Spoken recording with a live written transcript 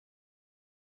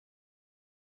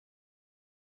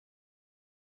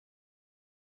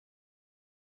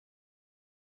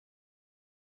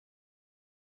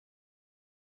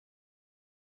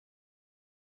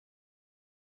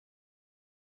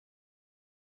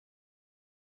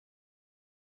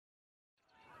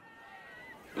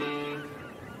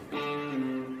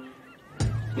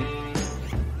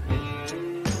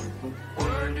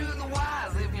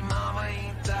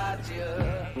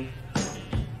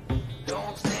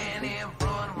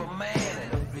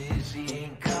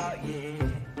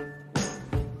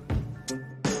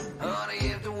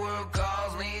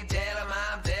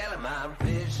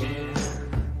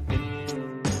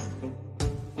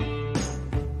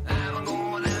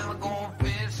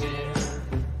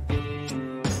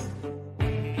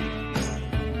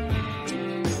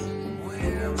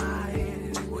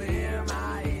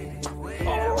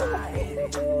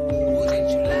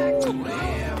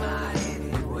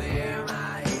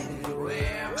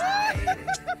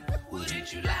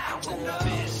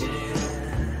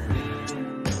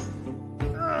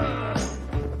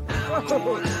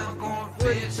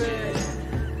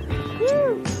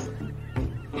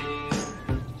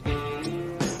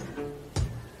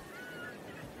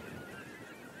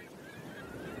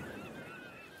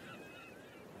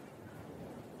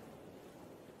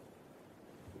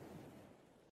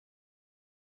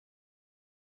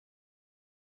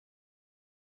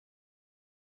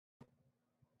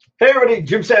Hey everybody,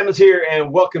 Jim Sammons here,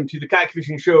 and welcome to the Kayak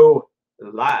Fishing Show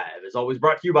live. As always,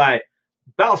 brought to you by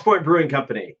Ballast Point Brewing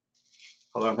Company.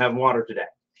 Although I'm having water today.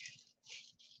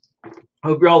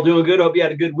 Hope you're all doing good. Hope you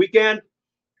had a good weekend.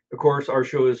 Of course, our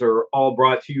shows are all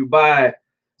brought to you by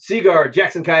Seaguard,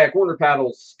 Jackson Kayak, Warner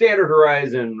Paddles, Standard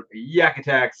Horizon, Yak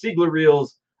Attack, Siegler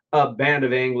Reels, A Band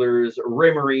of Anglers,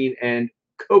 Ray Marine, and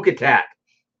Kokatat.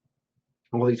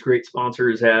 All these great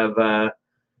sponsors have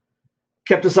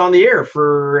kept us on the air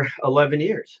for 11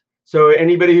 years. So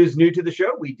anybody who's new to the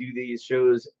show, we do these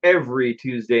shows every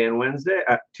Tuesday and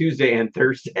Tuesday and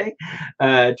Thursday.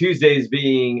 Tuesdays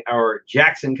being our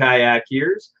Jackson Kayak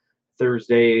years,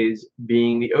 Thursdays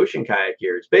being the Ocean Kayak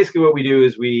years. Basically what we do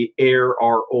is we air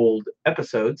our old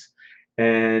episodes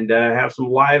and have some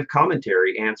live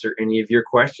commentary, answer any of your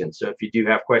questions. So if you do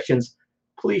have questions,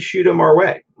 please shoot them our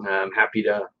way. I'm happy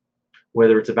to,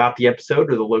 whether it's about the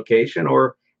episode or the location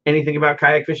or anything about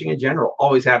kayak fishing in general.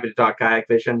 Always happy to talk kayak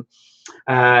fishing.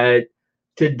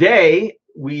 Today,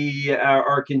 we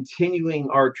are continuing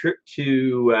our trip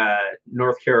to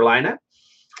North Carolina.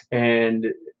 And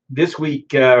this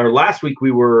week, or last week, we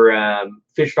were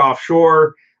fished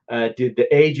offshore, did the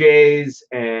AJs,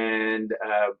 and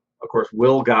of course,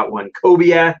 Will got one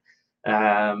cobia,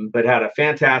 but had a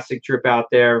fantastic trip out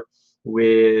there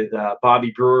with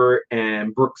Bobby Brewer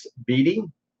and Brooks Beatty.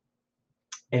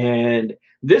 And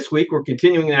this week, we're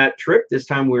continuing that trip. This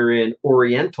time, we're in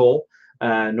Oriental,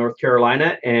 North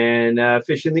Carolina, and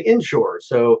fishing the inshore.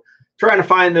 So trying to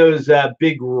find those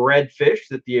big redfish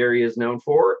that the area is known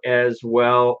for, as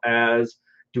well as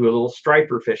do a little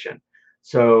striper fishing.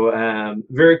 So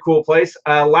very cool place.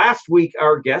 Last week,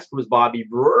 our guest was Bobby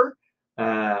Brewer,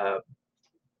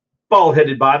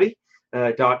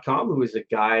 baldheadedbobby.com, who is a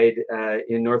guide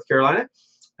in North Carolina.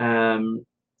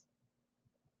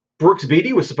 Brooks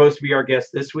Beatty was supposed to be our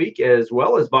guest this week, as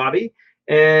well as Bobby.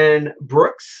 And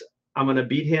Brooks, I'm going to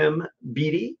beat him,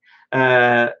 Beatty,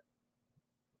 canceled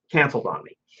on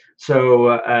me.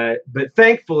 So, but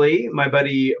thankfully, my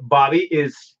buddy Bobby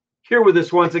is here with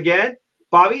us once again.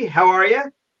 Bobby, how are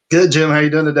you? Good, Jim. How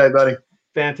you doing today, buddy?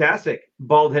 Fantastic.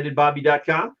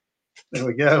 Baldheadedbobby.com. There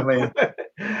we go, man.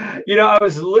 You know, I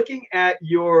was looking at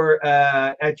your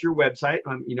website.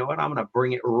 You know what? I'm going to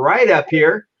bring it right up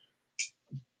here.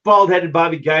 Bald-headed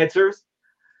Bobby Guide Service.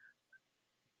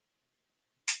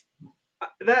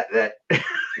 That Is that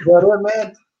it,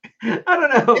 man? I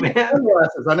don't know, man.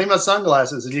 Sunglasses. I need my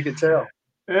sunglasses, as you can tell.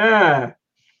 Yeah.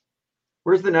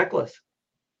 Where's the necklace?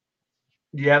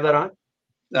 Do you have that on?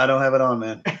 I don't have it on,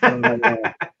 man.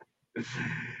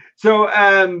 So,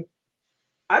 I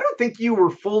don't think you were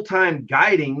full-time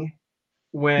guiding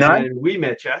when we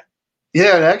met you.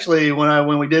 Yeah, actually,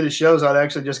 when we did the shows, I'd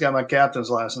actually just got my captain's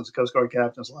license, Coast Guard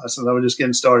captain's license. I was just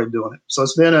getting started doing it. So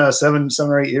it's been 7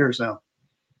 or 8 years now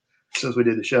since we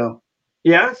did the show.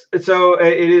 Yes. So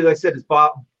it is, like I said, it's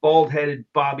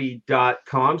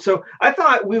baldheadedbobby.com. So I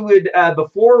thought we would,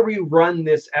 before we run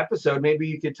this episode, maybe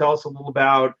you could tell us a little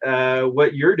about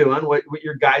what you're doing, what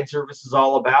your guide service is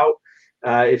all about.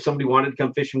 If somebody wanted to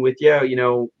come fishing with you, you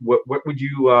know, what do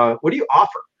you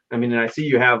offer? I mean, I see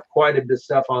you have quite a bit of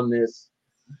stuff on this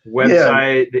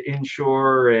website, the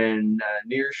inshore and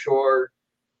nearshore.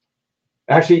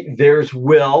 Actually, there's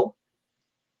Will.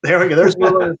 There we go. There's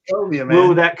Will and his cobia, man. Will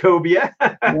with that cobia.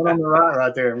 One on the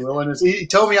right there. Will and his, he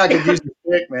told me I could use the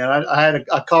pick, man. I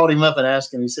called him up and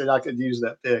asked him. He said I could use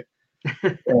that pick.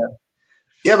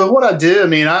 Yeah, but what I do, I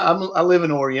mean, I live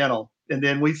in Oriental, and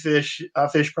then I fish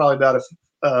probably about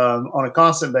on a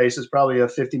constant basis, probably a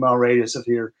 50-mile radius of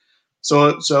here.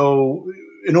 So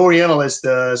in Oriental, it's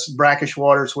the brackish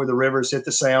waters where the rivers hit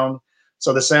the sound.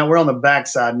 So the sound, we're on the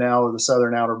backside now of the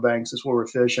southern Outer Banks. Is where we're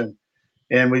fishing,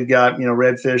 and we've got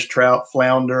redfish, trout,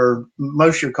 flounder,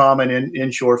 most of your common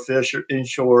inshore fish, and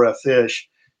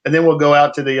then we'll go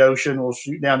out to the ocean. We'll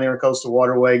shoot down there in coastal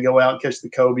waterway, go out and catch the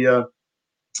cobia,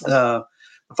 the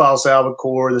false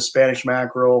albacore, the Spanish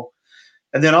mackerel.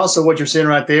 And then also what you're seeing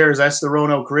right there is that's the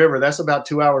Roanoke River. That's about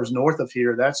 2 hours north of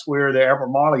here. That's where the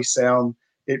Albemarle Sound,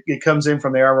 it comes in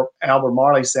from the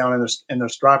Albemarle Sound, and the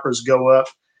stripers go up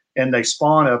and they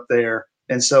spawn up there.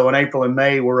 And so in April and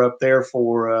May, we're up there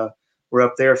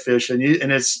fishing.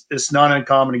 And it's not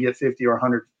uncommon to get 50 or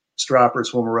 100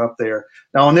 stripers when we're up there.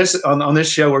 Now on this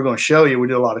show, we're going to show you, we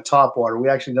do a lot of topwater. We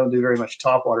actually don't do very much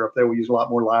topwater up there. We use a lot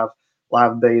more live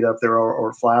bait up there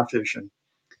or fly fishing.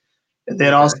 And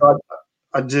then also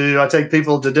I take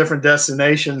people to different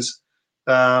destinations.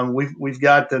 We've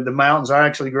got the mountains. I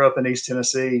actually grew up in East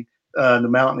Tennessee, the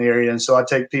mountain area, and so I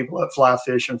take people up fly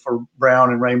fishing for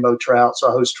brown and rainbow trout. So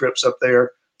I host trips up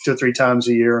there 2 or 3 times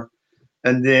a year.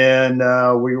 And then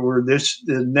we were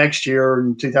next year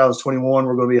in 2021,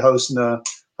 we're going to be hosting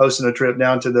a trip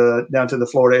down to the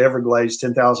Florida Everglades,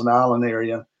 10,000 Island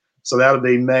area. So that'll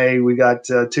be May. We got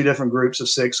 2 different groups of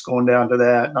 6 going down to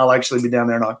that. And I'll actually be down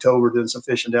there in October doing some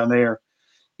fishing down there.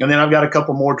 And then I've got a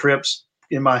couple more trips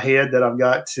in my head that I've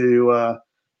got to,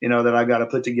 that I got to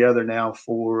put together now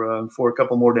for a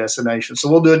couple more destinations. So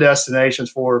we'll do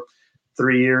destinations for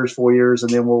 3 years, 4 years,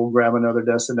 and then we'll grab another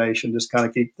destination. Just kind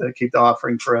of keep the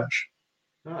offering fresh.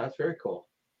 Oh, that's very cool.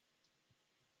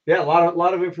 Yeah, a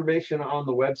lot of information on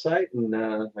the website, and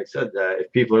like I said,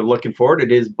 if people are looking for it,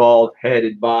 it is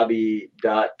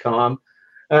baldheadedbobby.com.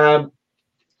 Tell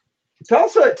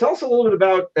us a little bit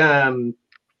about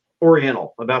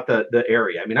Oriental, about the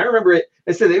area. I mean, I remember it.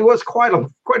 I said it was quite a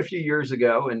few years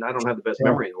ago, and I don't have the best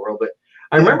memory in the world, but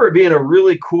I remember it being a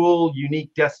really cool,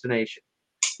 unique destination.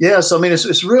 Yeah, so I mean,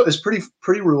 it's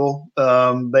pretty rural.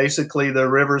 Basically, the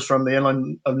rivers from the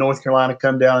inland of North Carolina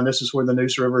come down, and this is where the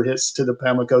Neuse River hits to the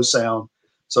Pamlico Sound.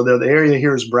 So the area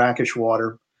here is brackish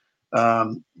water.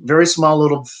 Very small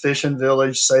little fishing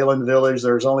village, sailing village.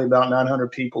 There's only about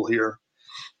 900 people here,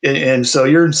 and so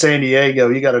you're in San Diego.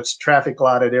 You got a traffic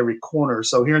light at every corner.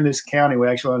 So here in this county, we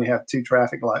actually only have 2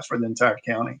 traffic lights for the entire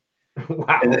county.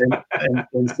 Wow! And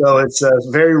so it's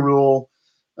very rural.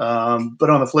 But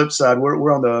on the flip side,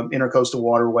 we're on the Intercoastal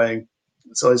Waterway,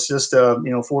 so it's just 4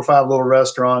 or 5 little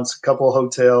restaurants, a couple of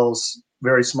hotels,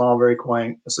 very small, very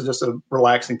quaint. So just a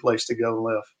relaxing place to go and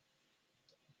live.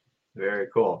 Very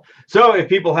cool. So if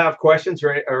people have questions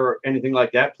or anything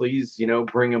like that, please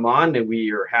bring them on, and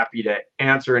we are happy to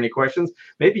answer any questions.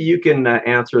 Maybe you can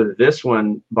answer this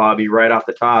one, Bobby, right off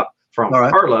the top from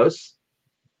Carlos.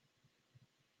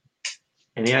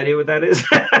 Any idea what that is?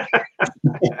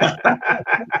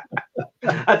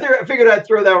 I figured I'd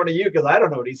throw that one to you because I don't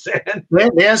know what he's saying.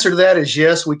 The answer to that is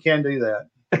yes, we can do that.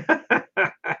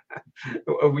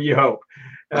 We hope.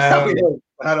 I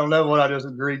don't know what I just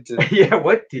agreed to. Yeah,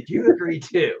 what did you agree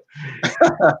to?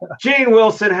 Gene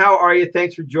Wilson, how are you?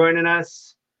 Thanks for joining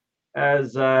us.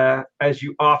 As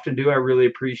you often do, I really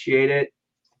appreciate it.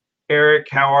 Eric,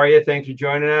 how are you? Thanks for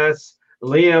joining us.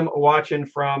 Liam, watching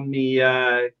from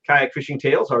the Kayak Fishing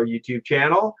Tales, our YouTube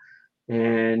channel.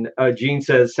 And Gene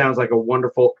says, sounds like a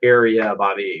wonderful area,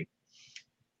 Bobby.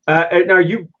 Now,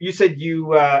 you said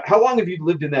how long have you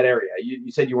lived in that area?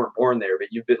 You said you weren't born there,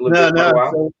 but you've been living there for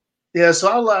a while?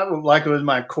 So I like it was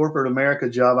my corporate America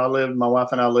job. My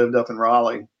wife and I lived up in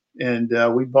Raleigh, and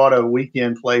we bought a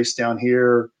weekend place down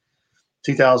here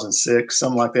 2006,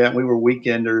 something like that. And we were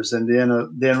weekenders. And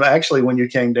then actually when you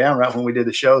came down, right when we did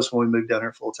the shows, when we moved down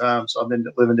here full time. So I've been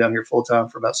living down here full time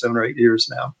for about 7 or 8 years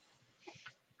now.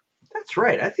 That's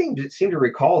right. I seem to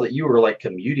recall that you were like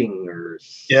commuting or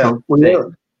something.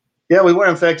 We were.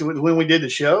 In fact, when we did the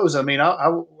shows, I mean,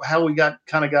 how we got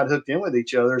hooked in with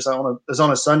each other. So it was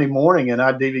on a Sunday morning, and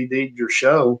I DVD'd your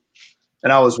show,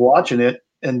 and I was watching it,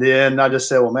 and then I just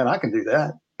said, well, man, I can do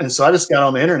that. And so I just got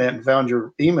on the internet and found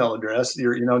your email address.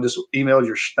 Just emailed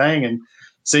your thing and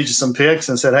sent you some pics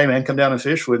and said, hey, man, come down and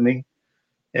fish with me.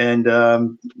 And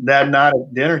that night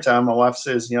at dinner time, my wife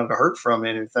says, to heard from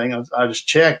anything. I just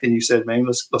checked, and you said, man,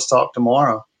 let's talk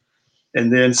tomorrow.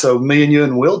 And then so me and you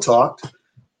and Will talked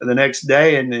the next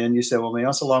day, and then you said, well, man,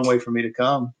 that's a long way for me to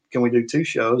come. Can we do 2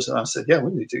 shows? And I said, yeah,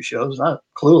 we can do 2 shows. I'm not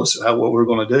clueless about what we're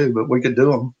going to do, but we could do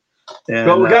them. And,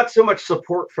 but we got so much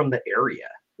support from the area.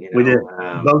 We did.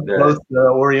 Both the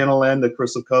Oriental and the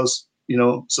Crystal Coast,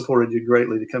 supported you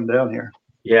greatly to come down here.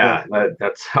 Yeah,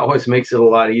 that's always makes it a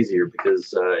lot easier because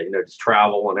just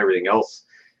travel and everything else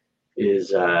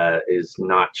is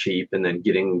not cheap, and then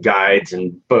getting guides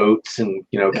and boats and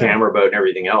camera boat and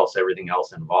everything else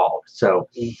involved. So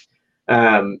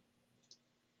there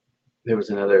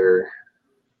was another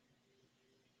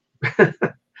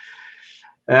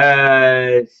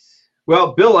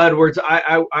well, Bill Edwards,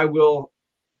 I will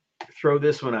throw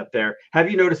this one up there.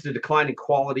 Have you noticed a decline in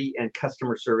quality and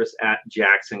customer service at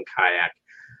Jackson Kayak?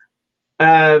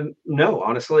 No,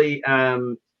 honestly.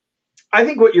 I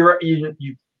think what you're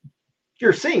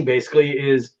seeing basically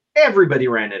is everybody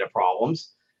ran into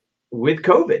problems with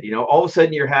COVID. All of a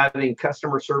sudden you're having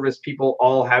customer service people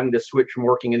all having to switch from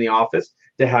working in the office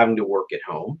to having to work at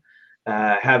home,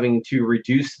 having to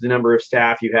reduce the number of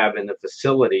staff you have in the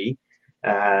facility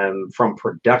from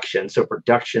production. So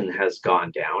production has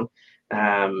gone down.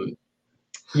 I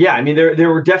mean, there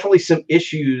were definitely some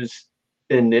issues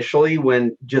initially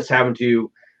when just having to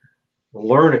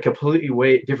learn a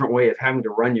completely different way of having to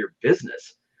run your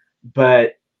business.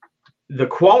 But the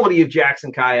quality of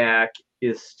Jackson Kayak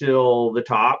is still the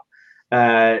top.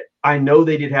 I know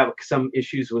they did have some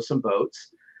issues with some boats.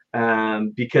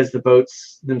 because the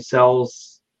boats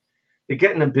themselves, they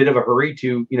get in a bit of a hurry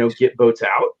to, get boats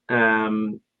out.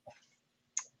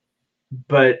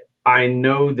 But I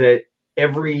know that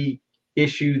every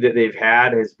issue that they've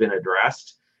had has been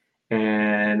addressed.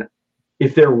 And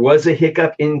if there was a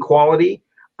hiccup in quality,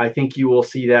 I think you will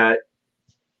see that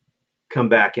come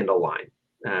back into line.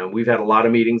 We've had a lot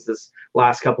of meetings this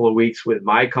last couple of weeks with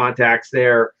my contacts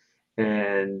there,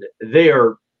 and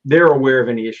they're aware of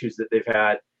any issues that they've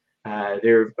had.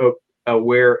 They're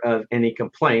aware of any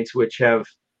complaints, which have,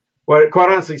 well, quite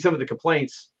honestly, some of the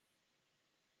complaints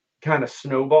kind of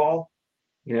snowball,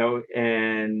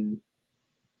 and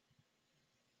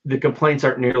the complaints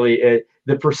aren't nearly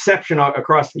the perception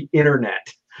across the internet,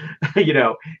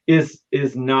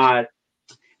 is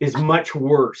much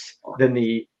worse than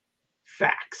the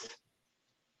facts.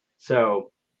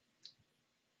 So,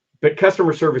 but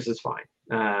customer service is fine.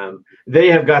 They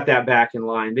have got that back in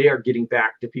line. They are getting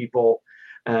back to people.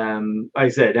 Like I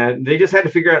said, they just had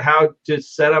to figure out how to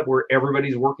set up where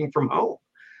everybody's working from home.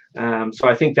 So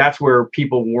I think that's where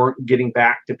people weren't getting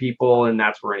back to people, and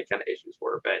that's where any kind of issues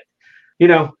were. But,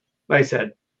 like I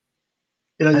said,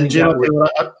 Jim,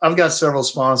 I've got several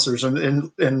sponsors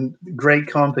and great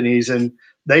companies, and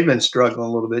they've been struggling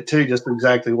a little bit too, just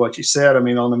exactly what you said. I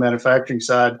mean, on the manufacturing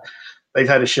side, they've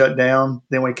had to shut down.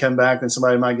 Then we come back and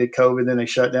somebody might get COVID, then they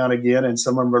shut down again. And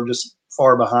some of them are just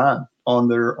far behind on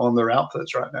their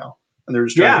outputs right now. And they're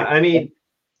just I mean,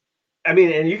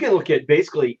 and you can look at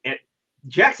basically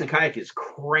Jackson Kayak is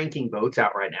cranking boats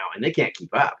out right now and they can't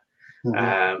keep up.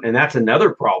 Mm-hmm. And that's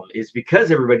another problem, is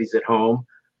because everybody's at home.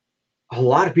 A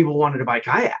lot of people wanted to buy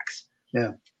kayaks.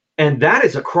 Yeah. And that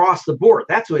is across the board.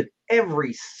 That's with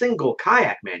every single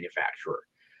kayak manufacturer.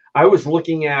 I was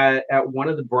looking at one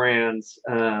of the brands.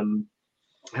 I don't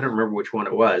remember which one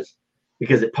it was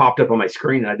because it popped up on my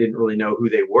screen and I didn't really know who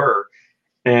they were.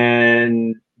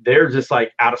 And they're just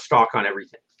like out of stock on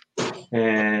everything.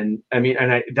 And I mean,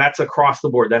 that's across the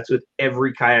board. That's with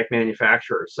every kayak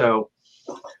manufacturer. So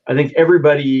I think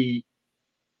everybody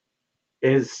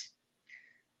is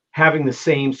having the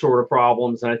same sort of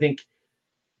problems. And I think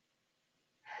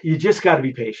you just got to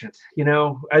be patient.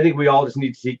 I think we all just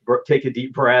need to take a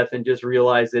deep breath and just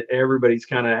realize that everybody's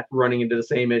kind of running into the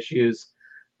same issues,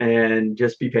 and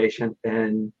just be patient,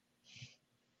 and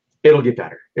it'll get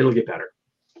better. It'll get better.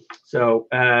 So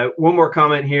one more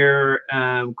comment here.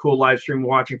 Cool live stream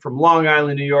watching from Long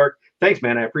Island, New York. Thanks,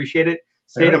 man. I appreciate it.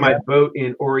 Stayed on my boat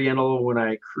in Oriental when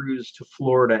I cruised to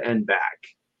Florida and back.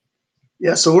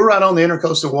 Yeah, so we're right on the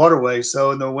Intercoastal Waterway. So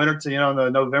in the winter to, in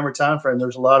the November timeframe,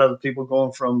 there's a lot of people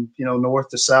going from, north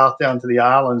to south down to the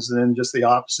islands, and then just the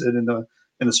opposite in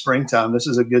the springtime. This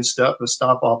is a good a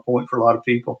stop off point for a lot of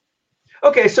people.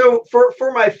 Okay, so for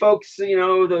my folks,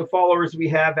 the followers we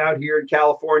have out here in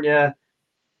California.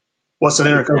 What's an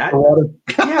intercoastal water?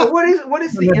 Yeah, what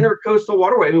is the Intercoastal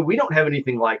Waterway? I mean, we don't have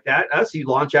anything like that. You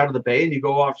launch out of the bay and you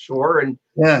go offshore, and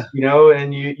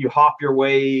and you hop your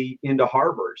way into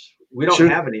harbors. We don't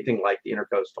have anything like the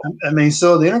Intercoastal. I mean,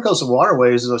 so the Intercoastal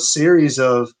Waterways is a series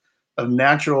of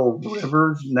natural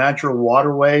rivers, natural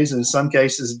waterways, in some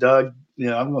cases dug,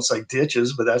 I'm going to say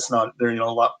ditches, but that's not, they're,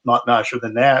 a lot not nicer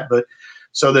than that. But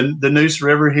so the Neuse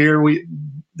River here,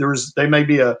 they may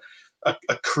be a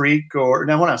creek, or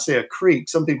now when I say a creek,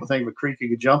 some people think of a creek you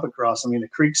could jump across. I mean, the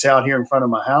creeks out here in front of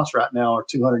my house right now are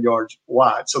 200 yards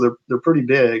wide. So they're pretty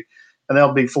big, and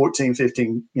they'll be 14,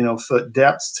 15, foot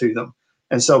depths to them.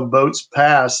 And so boats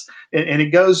pass, and it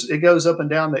goes up and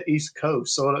down the East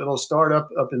Coast. So it'll start up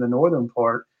in the northern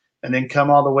part, and then come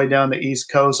all the way down the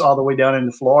East Coast, all the way down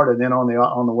into Florida, and then on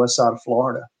the west side of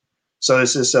Florida. So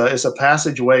it's a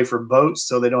passageway for boats,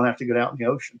 so they don't have to get out in the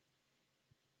ocean.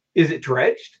 Is it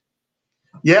dredged?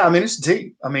 Yeah, I mean, it's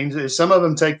deep. I mean, some of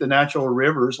them take the natural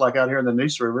rivers, like out here in the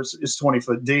Neuse River, it's 20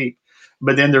 foot deep.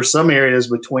 But then there's some areas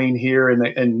between here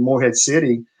and Morehead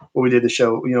City where we did the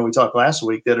show, we talked last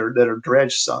week, that are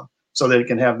dredged some, so that it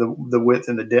can have the width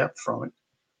and the depth from it.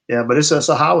 Yeah, but it's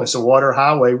a highway. It's a water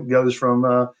highway, goes from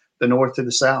the north to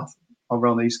the south over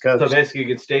on the East Coast. So basically you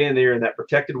can stay in there in that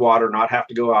protected water, not have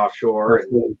to go offshore.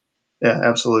 Absolutely. Yeah,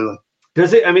 absolutely.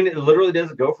 Does it, it literally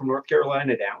doesn't go from North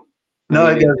Carolina down? No,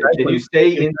 it does. Did you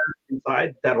stay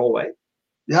inside that whole way?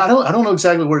 Yeah, I don't know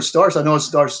exactly where it starts. I know it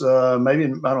starts maybe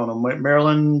in, I don't know,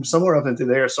 Maryland, somewhere up into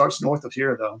there. It starts north of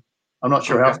here, though. I'm not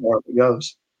sure how far it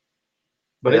goes.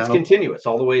 But it's continuous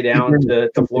all the way down to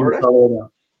Florida?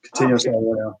 Continuous all the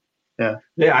way down. Yeah.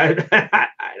 Yeah,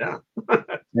 I know.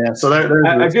 Yeah, so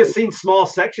I've just seen small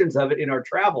sections of it in our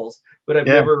travels, but I've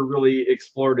never really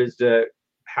explored as to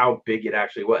how big it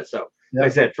actually was. So like I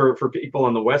said, for people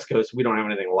on the West Coast, we don't have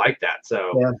anything like that.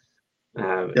 So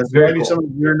Yes, Very maybe cool.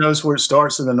 somebody here knows where it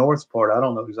starts in the north part. I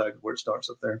don't know exactly where it starts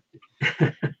up there.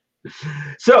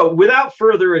 So without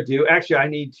further ado, actually, I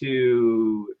need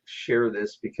to share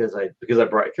this because I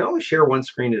can only share one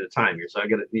screen at a time here. So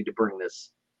need to bring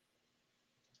this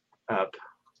up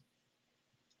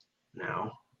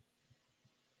now.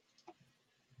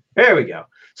 There we go.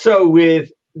 So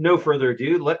with no further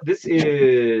ado, this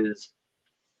is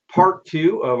part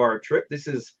 2 of our trip. This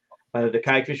is the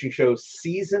Kayak Fishing Show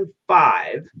Season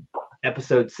 5,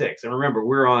 Episode 6. And remember,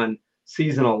 we're on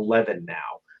Season 11 now.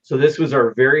 So this was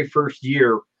our very first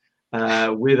year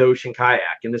with Ocean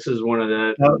Kayak. And this is one of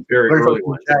the very early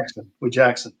ones. With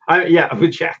Jackson. Yeah,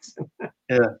 with Jackson.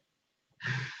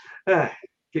 Yeah.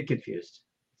 Get confused.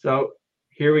 So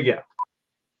here we go.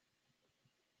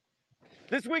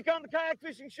 This week on the Kayak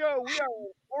Fishing Show, we are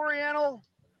in Oriental,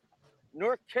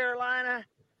 North Carolina.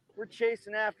 We're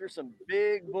chasing after some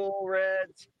big bull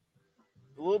reds.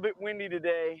 A little bit windy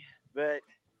today, but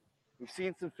we've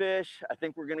seen some fish. I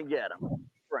think we're going to get them.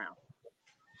 Brown.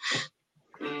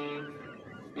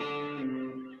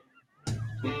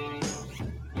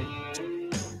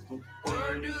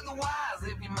 Word to the wise,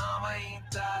 if your mama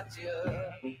ain't taught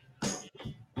you.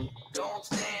 Don't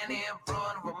stand in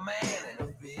front of a man and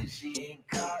a fish he ain't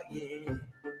caught yet.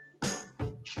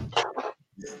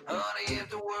 Honey, if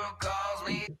the world calls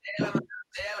me, tell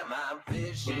him I'm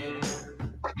fishing.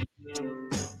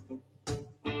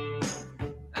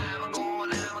 I'm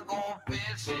going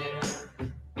fishing.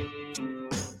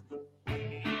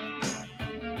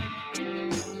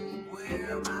 Where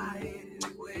am I headed?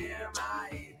 Where am I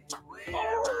headed? Where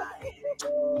am I headed?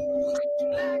 Where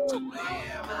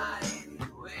am I headed?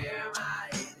 Where am I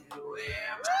headed? Where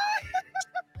am I headed?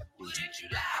 Would you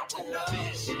like to go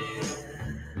fishing?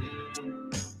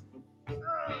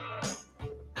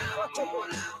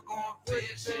 I'm going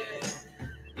fishing.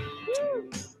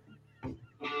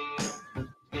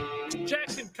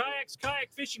 Jackson Kayak's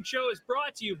Kayak Fishing Show is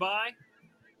brought to you by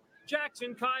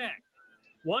Jackson Kayak.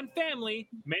 One family,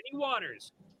 many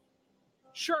waters.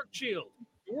 Shark Shield,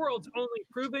 the world's only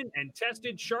proven and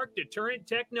tested shark deterrent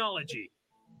technology.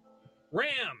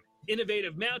 RAM,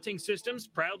 innovative mounting systems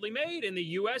proudly made in the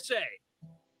USA.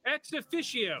 Ex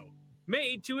Officio,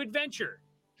 made to adventure.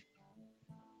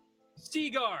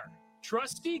 Seaguar,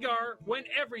 trust Seaguar when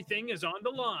everything is on the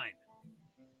line.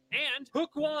 And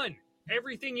Hook One,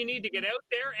 everything you need to get out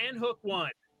there and hook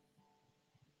one.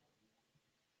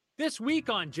 This week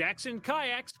on Jackson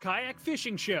Kayak's Kayak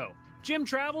Fishing Show, Jim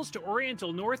travels to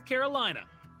Oriental, North Carolina.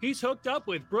 He's hooked up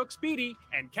with Brooks Beatty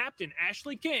and Captain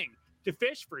Ashley King to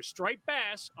fish for striped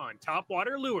bass on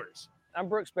topwater lures. I'm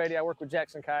Brooks Beatty. I work with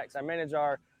Jackson Kayaks. I manage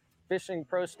our fishing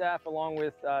pro staff along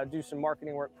with do some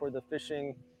marketing work for the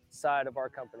fishing side of our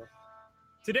company.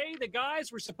 Today, the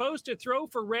guys were supposed to throw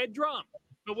for Red Drum,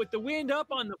 but with the wind up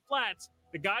on the flats,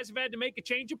 the guys have had to make a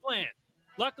change of plan.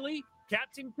 Luckily,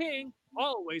 Captain King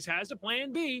always has a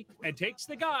plan B and takes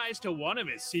the guys to one of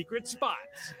his secret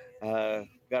spots.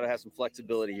 Got to have some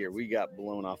flexibility here. We got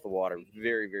blown off the water.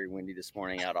 Very, very windy this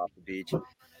morning out off the beach.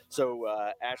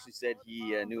 So Ashley said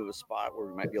he knew of a spot where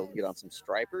we might be able to get on some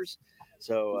stripers.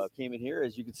 So came in here.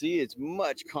 As you can see, it's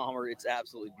much calmer. It's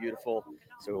absolutely beautiful.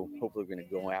 So hopefully we're going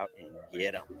to go out and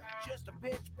get them. Just a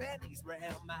bitch pennies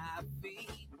round my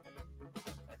feet.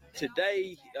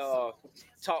 Today,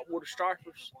 top water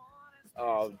stripers.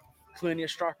 Plenty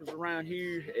of stripers around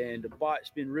here, and the bite's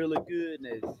been really good.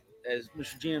 And as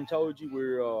Mr. Jim told you,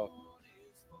 we're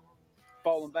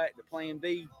falling back to plan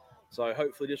B. So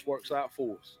hopefully this works out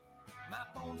for us.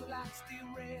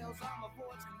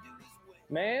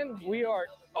 Man, we are.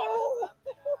 Oh!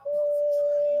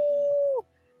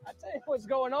 I tell you what's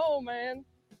going on, man.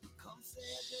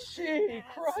 She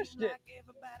crushed it.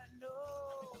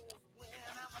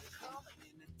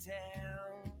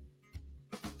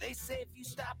 They say if you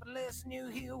stop and listen, you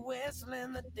hear whistling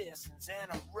in the distance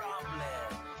and a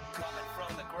rumbling coming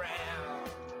from the ground.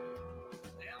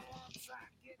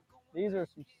 These are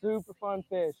some super fun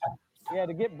fish. Yeah,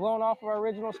 to get blown off of our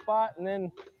original spot and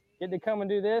then get to come and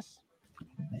do this,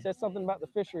 it says something about the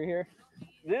fishery here.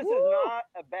 This is not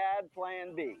a bad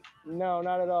plan B. No,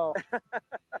 not at all.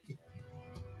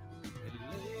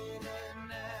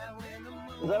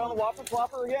 Is that on the Whopper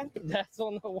Flopper again? That's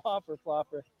on the Whopper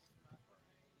Flopper.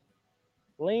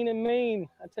 Lean and mean,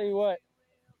 I tell you what.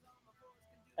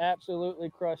 Absolutely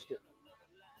crushed it.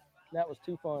 That was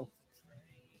too fun.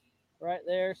 Right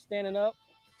there, standing up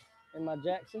in my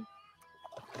Jackson.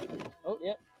 Oh,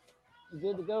 yep. You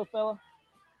good to go, fella?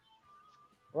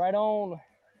 Right on.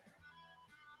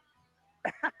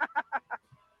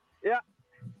 Yeah.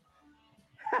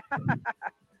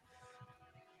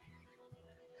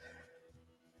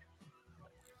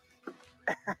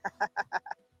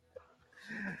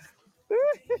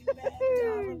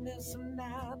 reminiscing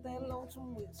now, that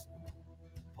lonesome whistle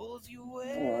pulls you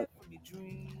away from your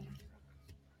dreams.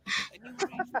 And you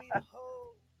reach me to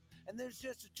hold, and there's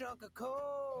just a chunk of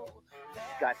coal.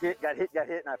 Got hit, and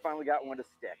I finally got one to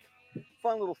stick.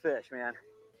 Fun little fish, man.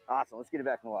 Awesome. Let's get it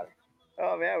back in the water.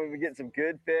 Oh man, we've been getting some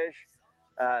good fish.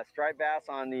 Striped bass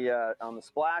on the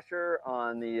splasher,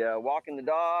 on the walking the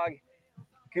dog.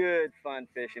 Good fun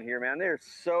fishing here, man. There's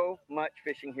so much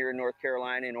fishing here in North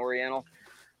Carolina and Oriental.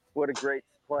 What a great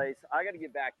place. I got to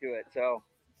get back to it. So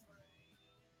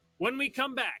When we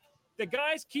come back, the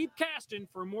guys keep casting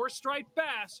for more striped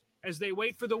bass as they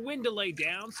wait for the wind to lay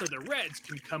down so the Reds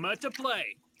can come out to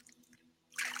play.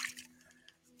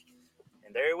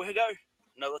 And there we go.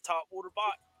 Another top water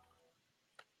bite.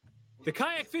 The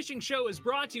Kayak Fishing Show is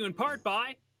brought to you in part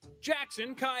by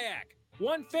Jackson Kayak.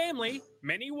 One family,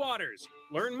 many waters.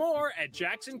 Learn more at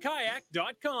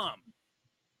jacksonkayak.com.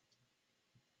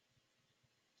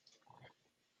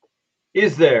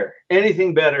 Is there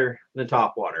anything better than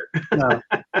topwater? No.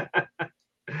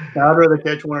 I'd rather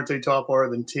catch 1 or 2 topwater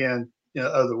than 10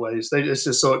 other ways. It's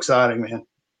just so exciting, man.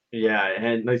 Yeah,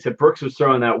 and like I said, Brooks was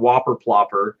throwing that whopper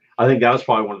plopper. I think that was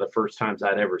probably one of the first times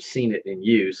I'd ever seen it in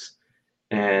use.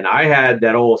 And I had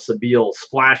that old Sebile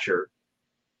splasher,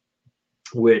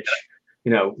 which,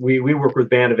 we work with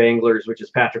Band of Anglers, which is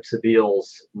Patrick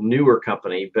Sebile's newer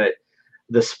company. But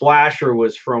the splasher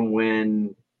was from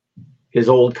when his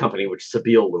old company, which is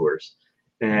Sebile Lures.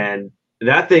 And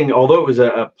that thing, although it was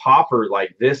a popper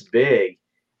like this big,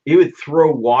 it would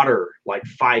throw water like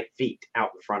 5 feet out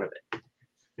in front of it.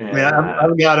 And,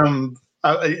 I've got them.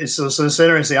 So it's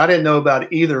interesting. I didn't know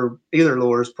about either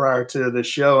lures prior to the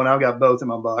show, and I've got both in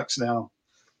my box now.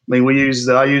 I mean, I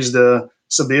used the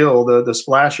Sebile, the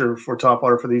splasher for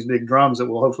topwater for these big drums that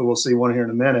hopefully we'll see one here in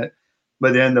a minute.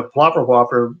 But then the plopper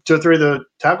whopper, 2 or 3 of the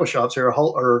tackle shops here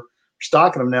are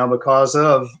stocking them now because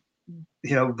of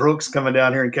Brooks coming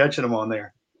down here and catching them on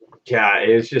there. Yeah,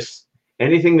 it's just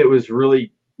anything that was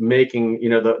really making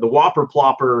the whopper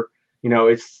plopper.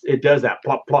 It does that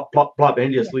plop, plop, plop, plop,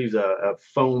 and just leaves a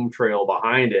foam trail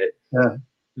behind it. Yeah.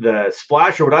 The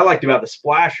splasher, what I liked about the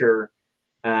splasher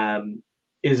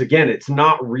is, again, it's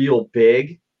not real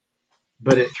big,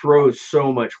 but it throws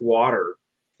so much water.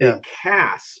 Yeah. It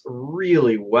casts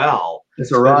really well.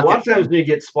 It's a rocket. A lot of times when you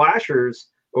get splashers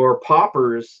or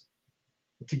poppers,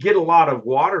 to get a lot of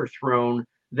water thrown,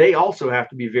 they also have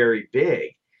to be very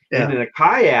big. Yeah. And in a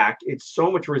kayak, it's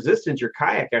so much resistance, your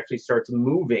kayak actually starts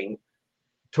moving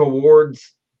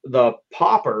towards the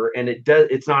popper, and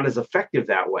it's not as effective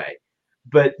that way.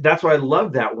 But that's why I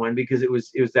love that one, because it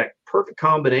was that perfect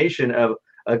combination of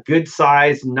a good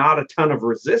size, not a ton of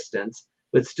resistance,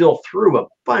 but still threw a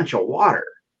bunch of water.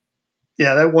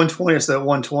 Yeah, that 120 is that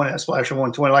 120, that Splasher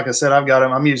 120. Like I said, I've got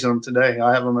them. I'm using them today.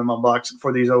 I have them in my box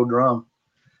for these old drum.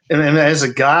 And as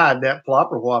a guide, that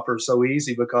plopper whopper is so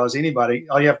easy because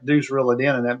all you have to do is reel it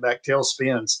in, and that back tail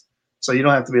spins. So you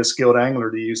don't have to be a skilled angler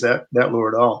to use that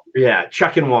lure at all. Yeah,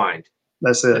 chuck and wind.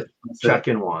 That's it. Chuck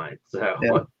and wind. So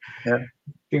yeah. I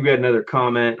think we had another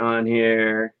comment on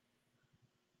here.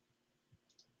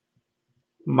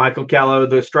 Michael Callow,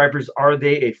 those stripers, are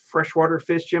they a freshwater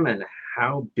fish, Jim? And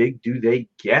how big do they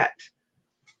get?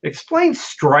 Explain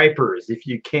stripers if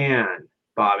you can,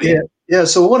 Bobby. Yeah.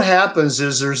 So what happens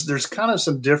is there's kind of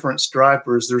some different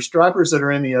stripers. There's stripers that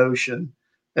are in the ocean,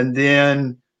 and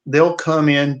then they come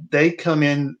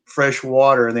in fresh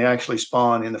water, and they actually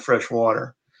spawn in the fresh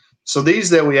water. So these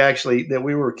that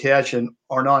we were catching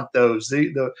are not those.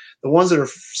 The ones that are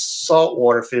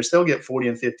saltwater fish, they'll get 40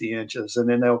 and 50 inches, and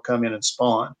then they'll come in and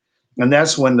spawn. And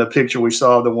that's when the picture we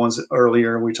saw, the ones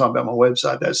earlier, and we talked about my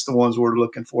website, that's the ones we're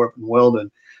looking for up in Weldon.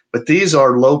 But these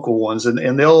are local ones, and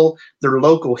they're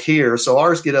local here. So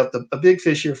ours get up, a big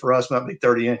fish here for us might be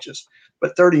 30 inches.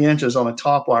 But 30 inches on a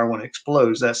top wire when it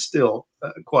explodes, that's still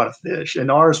quite a fish. And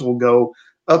ours will go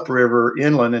upriver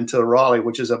inland into Raleigh,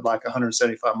 which is up like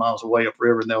 175 miles away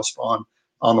upriver, and they'll spawn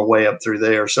on the way up through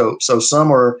there. So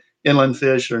some are inland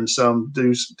fish, and some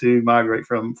do migrate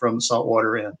from the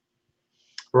saltwater in.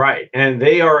 Right, and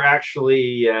they are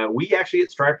actually we actually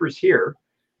get stripers here.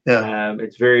 Yeah,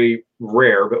 it's very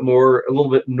rare, but a little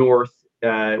bit north.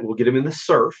 We'll get them in the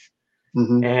surf,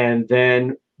 and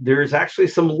then there's actually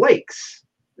some lakes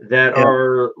that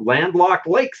are landlocked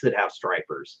lakes that have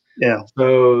stripers. Yeah.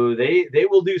 So they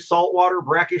will do saltwater,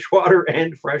 brackish water,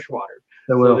 and freshwater.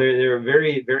 So they're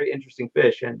very, very interesting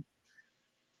fish, and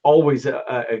always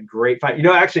a great fight.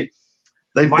 Actually,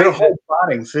 they're hard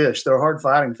fighting fish. They're hard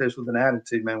fighting fish with an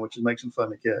attitude, man, which makes them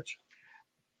fun to catch.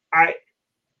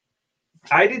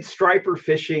 I did striper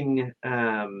fishing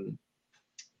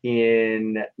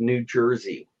in New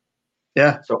Jersey.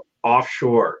 Yeah. So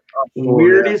offshore.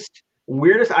 Offshore,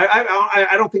 Weirdest.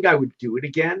 I don't think I would do it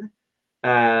again.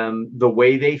 The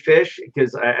way they fish,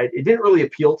 because it didn't really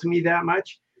appeal to me that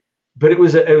much. But it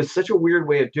was such a weird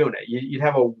way of doing it. You'd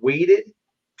have a weighted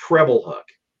treble hook,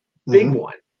 big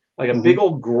one, like a big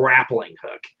old grappling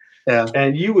hook. Yeah.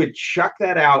 And you would chuck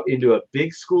that out into a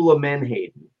big school of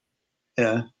menhaden.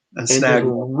 Yeah. And just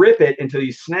rip it until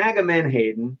you snag a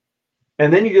menhaden.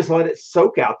 And then you just let it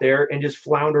soak out there and just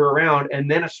flounder around. And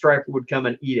then a striper would come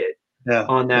and eat it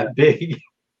on that big.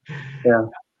 Yeah.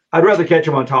 I'd rather catch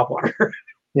them on top water.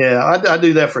 Yeah, I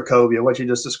do that for cobia. What you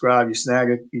just described, you snag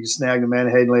the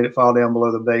menhaden, let it fall down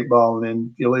below the bait ball, and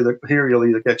then you'll either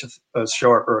catch a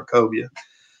shark or a cobia.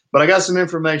 But I got some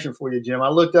information for you, Jim. I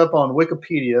looked up on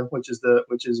Wikipedia, which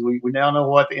is we now know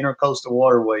what the Intercoastal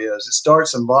Waterway is. It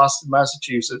starts in Boston,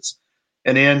 Massachusetts,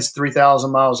 and ends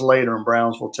 3,000 miles later in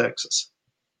Brownsville, Texas.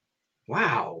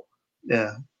 Wow.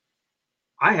 Yeah.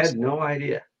 I had no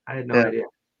idea. Idea.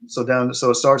 So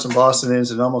it starts in Boston,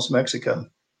 ends in almost Mexico.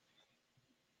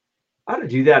 I ought to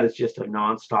do that as just a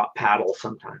nonstop paddle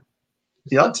sometime.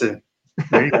 You ought to.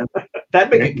 There you go.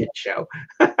 That'd make a good show.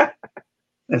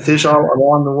 And fish all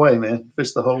along the way, man.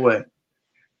 Fish the whole way.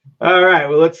 All right.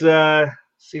 Well, let's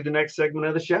see the next segment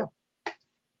of the show.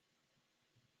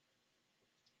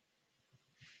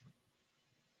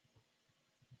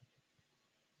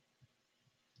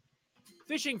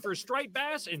 Fishing for striped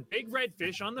bass and big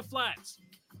redfish on the flats.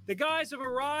 The guys have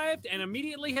arrived and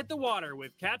immediately hit the water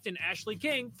with Captain Ashley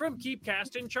King from Keep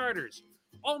Castin' Charters.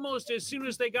 Almost as soon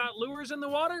as they got lures in the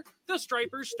water, the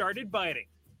stripers started biting.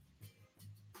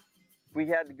 We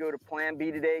had to go to Plan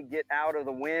B today, get out of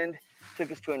the wind.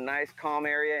 Took us to a nice calm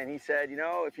area, and he said, you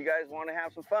know, if you guys want to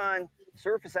have some fun,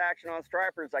 surface action on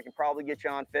stripers, I can probably get you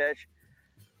on fish.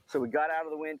 So we got out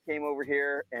of the wind, came over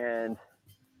here, and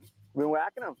we've been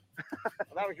whacking them.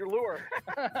 That was your lure.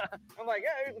 I'm like,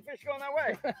 yeah, there's a fish going that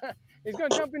way. He's going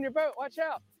to jump in your boat. Watch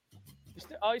out.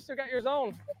 You still got yours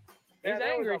on. He's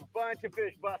angry. Was a bunch of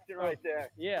fish busting right there.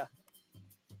 Yeah.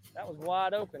 That was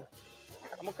wide open.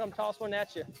 I'm going to come toss one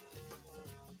at you.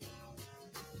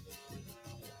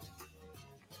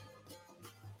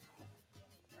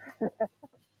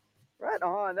 Right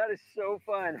on. That is so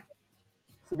fun.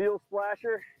 Seville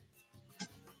splasher.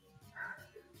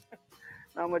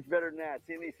 Not much better than that.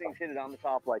 Seeing these things hit it on the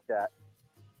top like that.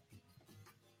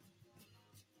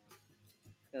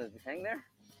 Gonna hang there?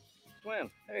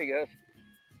 Swim. There he goes.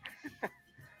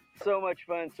 So much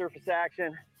fun. Surface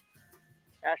action.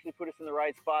 Ashley put us in the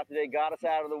right spot today. Got us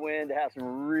out of the wind to have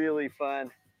some really fun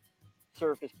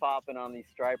surface popping on these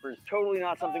stripers. Totally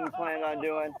not something we planned on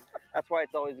doing. That's why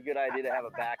it's always a good idea to have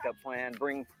a backup plan.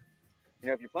 Bring,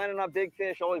 if you're planning on big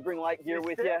fish, always bring light gear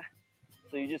with you.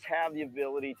 So you just have the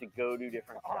ability to go do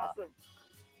different stuff. Awesome.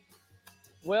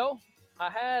 Well, I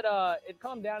had it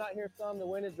calmed down out here some. The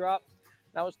wind had dropped.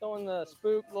 And I was throwing the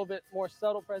spook, a little bit more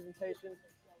subtle presentation.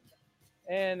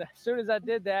 And as soon as I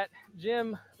did that,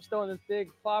 Jim was throwing this big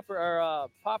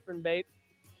popping bait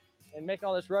and making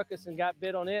all this ruckus and got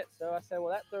bit on it. So I said, well,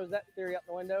 that throws that theory out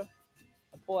the window.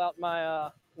 I pull out my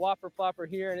whopper plopper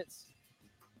here, and it's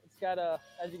got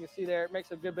as you can see there, it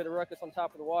makes a good bit of ruckus on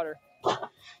top of the water.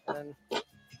 And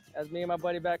as me and my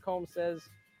buddy back home says,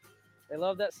 they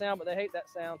love that sound, but they hate that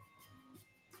sound.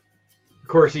 Of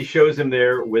course, he shows him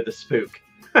there with a spook.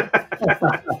 There's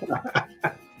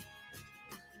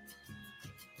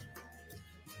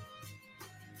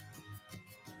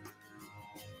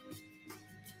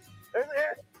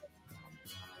there.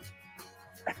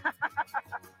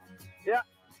 Yeah.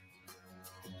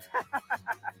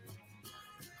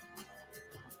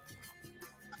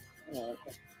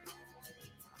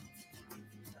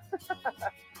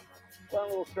 Fun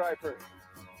little striper.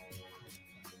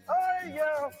 Oh, there you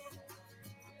go.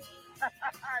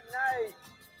 Nice.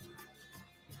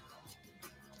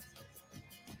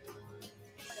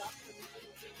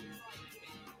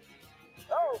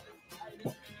 Oh.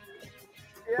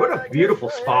 Yeah, What a beautiful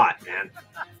spot, man.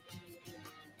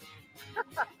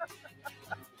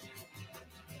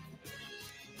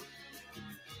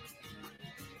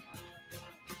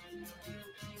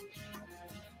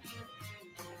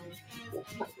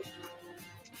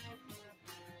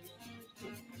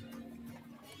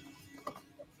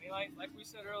 Like we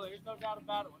said earlier, there's no doubt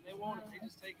about it. When they want it, they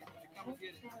just take it. They come and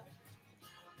get it.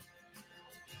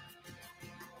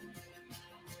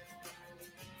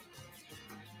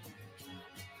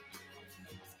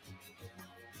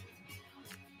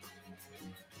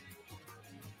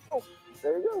 Oh,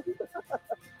 there you go.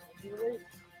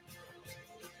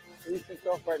 Release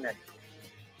himself right next.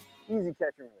 Easy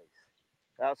catch and release.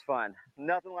 That was fun.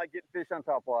 Nothing like getting fish on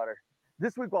top water.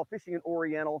 this week while fishing in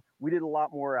Oriental, we did a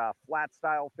lot more flat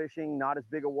style fishing, not as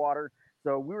big a water.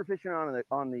 So we were fishing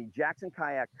on the Jackson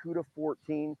Kayak Cuda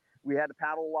 14. We had to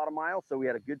paddle a lot of miles, so we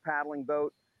had a good paddling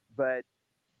boat, but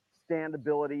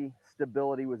standability,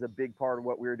 stability was a big part of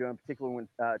what we were doing, particularly when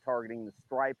targeting the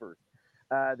stripers.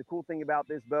 The cool thing about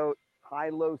this boat,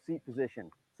 high-low seat position.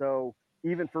 So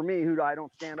even for me, who I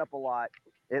don't stand up a lot,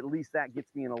 at least that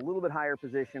gets me in a little bit higher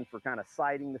position for kind of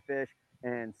sighting the fish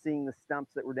and seeing the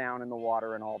stumps that were down in the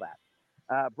water and all that.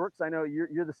 Brooks, I know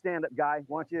you're the stand-up guy.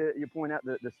 Why don't you point out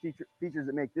the features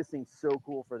that make this thing so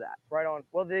cool for that? Right on.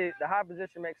 Well, the high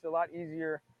position makes it a lot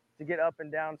easier to get up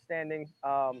and down standing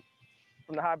from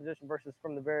the high position versus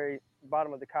from the very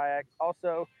bottom of the kayak.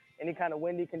 Also, any kind of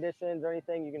windy conditions or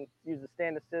anything, you can use the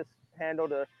stand assist handle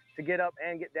to get up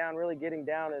and get down. Really getting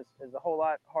down is a whole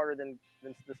lot harder than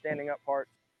the standing up part.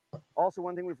 Also,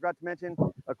 one thing we forgot to mention,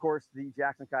 of course, the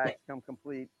Jackson kayaks come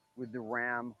complete with the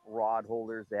Ram rod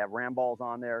holders. They have Ram balls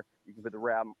on there. You can put the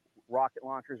Ram rocket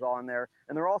launchers on there.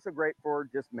 And they're also great for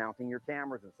just mounting your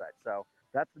cameras and such. So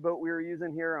that's the boat we were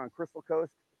using here on Crystal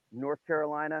Coast, North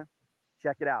Carolina.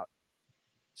 Check it out.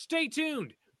 Stay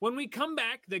tuned. When we come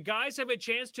back, the guys have a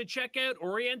chance to check out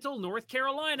Oriental, North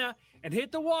Carolina, and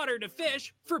hit the water to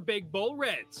fish for big bull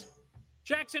reds.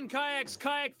 Jackson Kayak's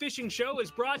Kayak Fishing Show is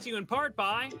brought to you in part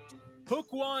by Hook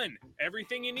One.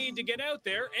 Everything you need to get out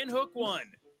there and hook one.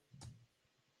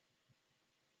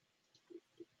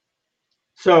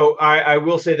 So I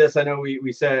will say this. I know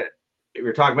we said we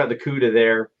were talking about the Cuda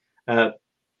there.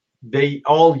 They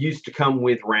all used to come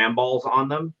with Ram balls on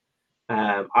them.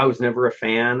 I was never a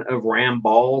fan of Ram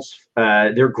balls.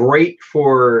 They're great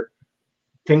for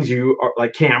things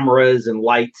like cameras and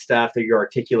light stuff that you're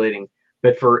articulating.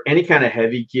 But for any kind of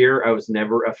heavy gear, I was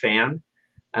never a fan.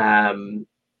 And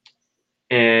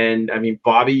I mean,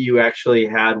 Bobby, you actually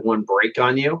had one break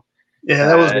on you. Yeah,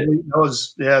 that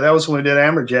was when we did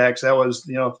Amberjacks. That was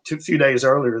a few days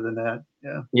earlier than that.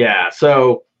 Yeah. Yeah.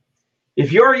 So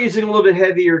if you're using a little bit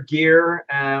heavier gear,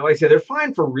 like I said, they're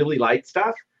fine for really light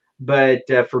stuff. But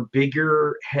for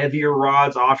bigger, heavier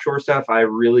rods, offshore stuff, I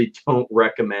really don't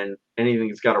recommend anything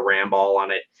that's got a Ram ball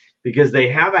on it, because they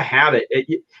have a habit.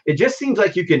 It just seems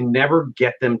like you can never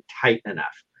get them tight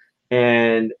enough.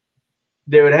 And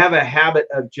they would have a habit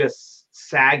of just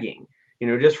sagging.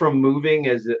 Just from moving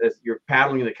as you're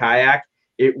paddling the kayak,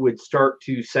 it would start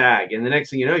to sag. And the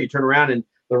next thing you know, you turn around and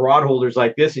the rod holder's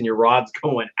like this and your rod's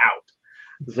going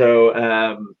out.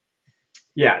 So,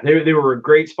 yeah, they were a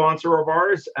great sponsor of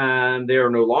ours. They are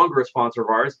no longer a sponsor of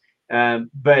ours.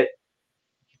 But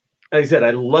like I said, I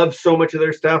love so much of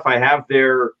their stuff. I have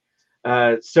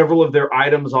several of their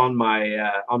items on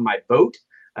my boat.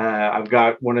 I've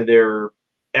got one of their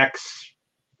X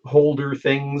holder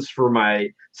things for my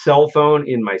cell phone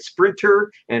in my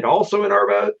Sprinter and also in our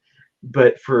boat.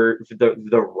 But for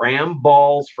the Ram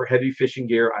balls for heavy fishing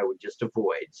gear, I would just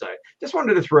avoid. So I just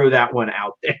wanted to throw that one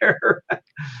out there.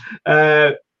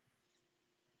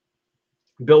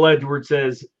 Bill Edwards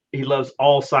says he loves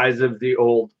all sides of the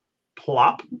old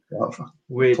plop,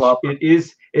 which Plopper.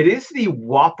 It is the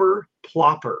Whopper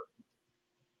Plopper.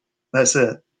 That's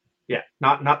it. Yeah,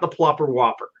 not the Plopper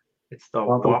Whopper. It's the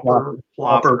Whopper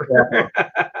Plopper.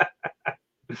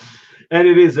 And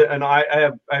it is, and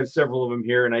I have several of them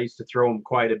here, and I used to throw them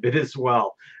quite a bit as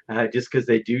well, just because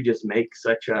they do just make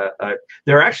such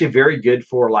they're actually very good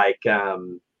for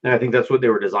and I think that's what they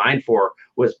were designed for,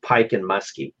 was pike and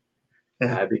muskie,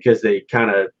 because they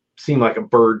kind of seem like a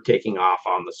bird taking off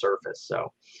on the surface.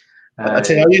 So I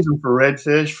tell you, I use them for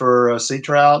redfish, for sea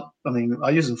trout. I mean, I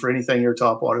use them for anything near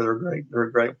topwater. They're great. They're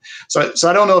great. So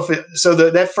I don't know if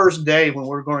that first day when we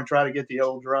were going to try to get the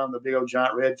old drum, the big old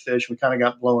giant redfish, we kind of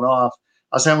got blown off.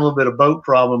 I was having a little bit of boat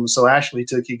problems, so Ashley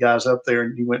took you guys up there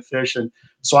and he went fishing.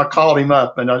 So I called him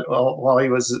up, and while he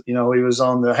was, he was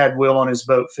had Will on his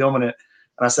boat filming it,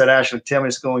 and I said, Ashley, tell me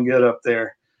it's going good up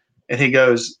there. And he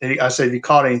goes, I said, have you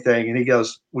caught anything? And he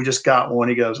goes, we just got one.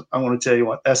 He goes, I'm going to tell you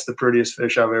what, that's the prettiest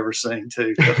fish I've ever seen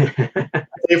too.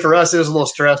 For us, it was a little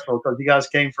stressful because you guys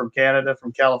came from Canada,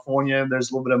 from California. There's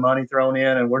a little bit of money thrown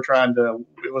in, and it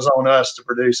was on us to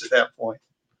produce at that point.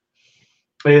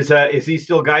 Is he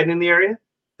still guiding in the area?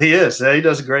 He is. He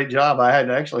does a great job. I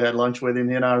actually had lunch with him.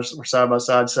 He and I were side by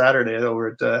side Saturday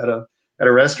over at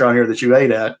a restaurant here that you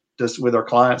ate at, just with our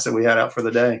clients that we had out for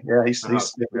the day. Yeah, he's cool.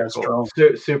 strong.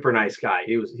 Super nice guy.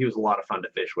 He was a lot of fun to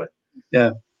fish with.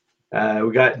 Yeah.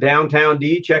 We got Downtown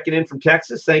D checking in from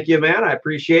Texas. Thank you, man. I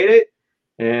appreciate it.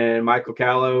 And Michael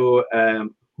Callow,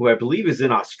 who I believe is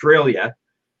in Australia.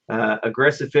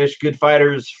 Aggressive fish, good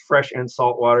fighters, fresh and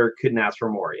salt water. Couldn't ask for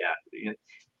more. Yeah.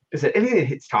 Is it anything that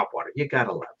hits top water? You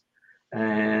gotta love.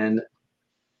 And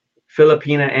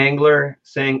Filipina angler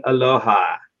saying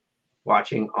aloha,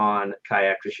 watching on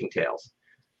Kayak Fishing Tales.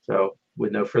 So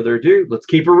with no further ado, let's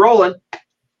keep her rolling.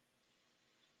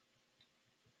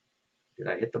 Did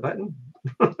I hit the button?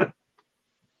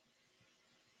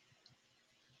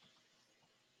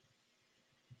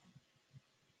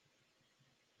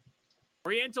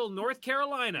 Oriental, North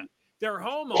Carolina. They're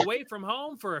home away from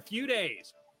home for a few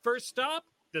days. First stop,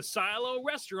 the Silo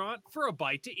Restaurant for a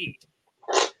bite to eat.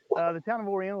 The town of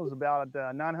Oriental is about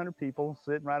 900 people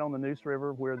sitting right on the Neuse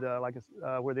River where the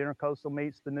Intercoastal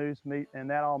meets the Neuse, and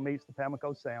that all meets the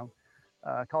Pamlico Sound.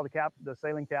 Called the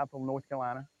sailing capital of North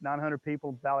Carolina. 900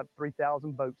 people, about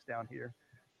 3,000 boats down here.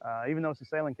 Even though it's the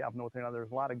sailing capital of North Carolina,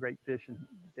 there's a lot of great fishing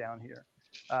down here.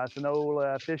 It's an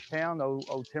old fish town,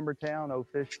 old timber town, old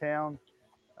fish town.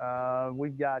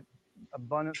 We've got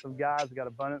abundance of guys, we've got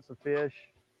abundance of fish.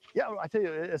 Yeah, I tell you,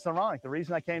 it's ironic. The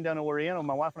reason I came down to Oriental,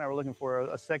 my wife and I were looking for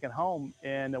a second home,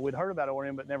 and we'd heard about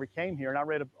Oriental but never came here. And I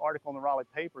read an article in the Raleigh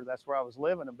paper, that's where I was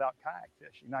living, about kayak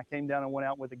fishing. And I came down and went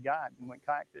out with a guide and went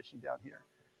kayak fishing down here.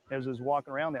 As I was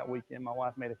walking around that weekend, my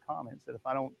wife made a comment, said, if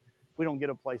we don't get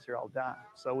a place here, I'll die.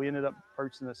 So we ended up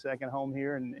purchasing a second home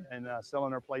here and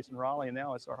selling our place in Raleigh, and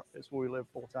now it's where we live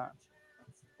full time.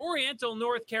 Oriental,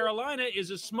 North Carolina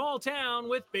is a small town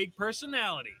with big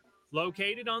personality,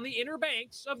 located on the inner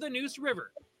banks of the Neuse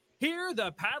River. Here,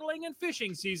 the paddling and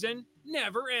fishing season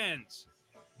never ends.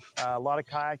 A lot of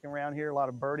kayaking around here, a lot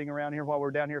of birding around here. While we're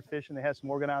down here fishing, they have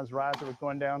some organized rides that were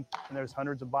going down, and there's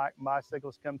hundreds of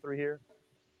bicycles come through here.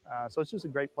 So it's just a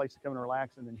great place to come and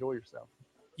relax and enjoy yourself.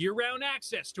 Year-round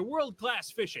access to world-class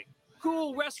fishing,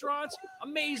 cool restaurants,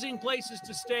 amazing places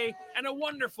to stay, and a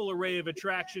wonderful array of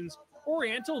attractions.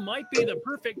 Oriental might be the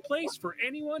perfect place for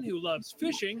anyone who loves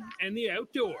fishing and the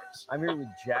outdoors. I'm here with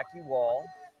Jackie Wall,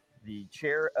 the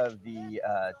chair of the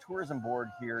tourism board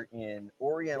here in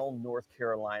Oriental, North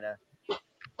Carolina.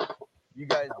 You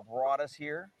guys brought us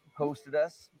here, hosted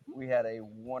us. We had a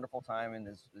wonderful time in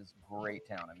this great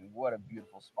town. I mean, what a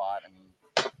beautiful spot. I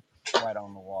mean, right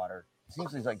on the water. It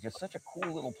seems like just such a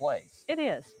cool little place. It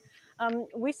is.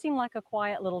 We seem like a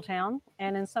quiet little town,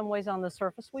 and in some ways on the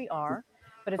surface we are.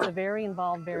 But it's a very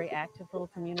involved, very active little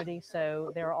community.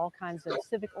 So there are all kinds of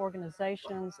civic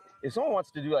organizations. If someone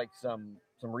wants to do like some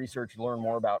research, learn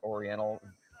more about Oriental,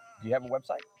 do you have a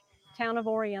website?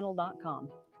 townoforiental.com.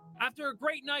 After a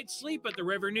great night's sleep at the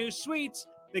River Neuse Suites,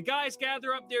 the guys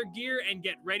gather up their gear and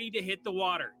get ready to hit the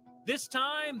water. This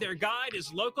time, their guide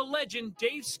is local legend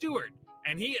Dave Stewart,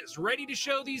 and he is ready to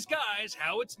show these guys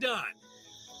how it's done.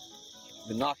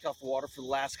 Been knocked off the water for the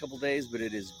last couple of days, but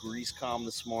it is grease calm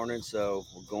this morning, so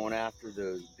we're going after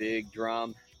the big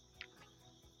drum.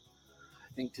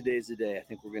 I think today's the day. I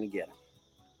think we're going to get them.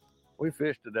 We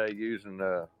fished today using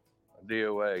a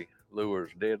DOA Lures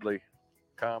Deadly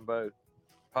combo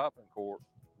popping cork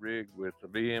rigged with the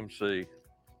BMC.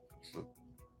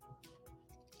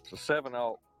 It's a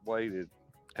 7/0 weighted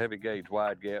heavy gauge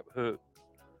wide gap hook,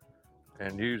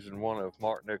 and using one of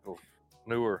Mark Nichols'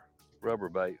 newer rubber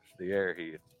baits, the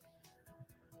Airhead.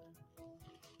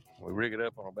 We rig it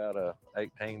up on about a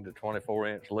 18 to 24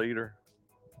 inch leader,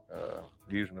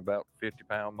 using about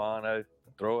 50-pound mono.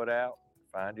 Throw it out,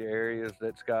 find your areas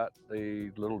that's got the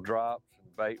little drops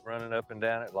and bait running up and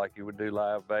down it like you would do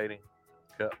live baiting,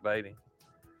 cut baiting.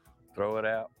 Throw it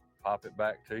out, pop it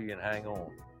back to you, and hang on.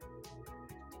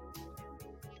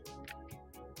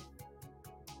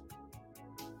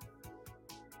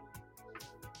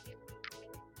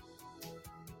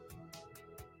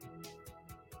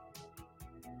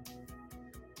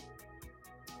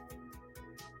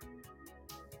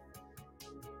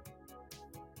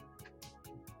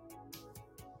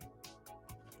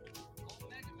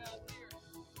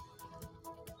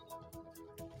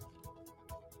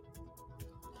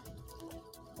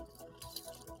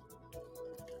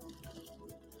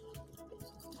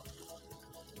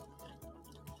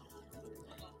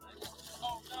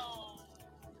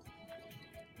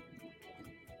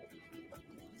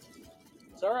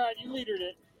 It's all right. You leadered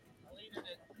it. I leadered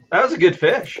it. That was a good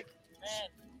fish. Man,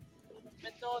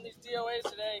 been throwing these DOAs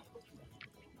today.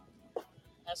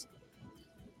 It's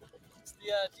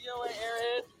the DOA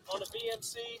Airhead on the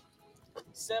BMC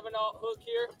 7/0 hook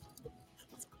here.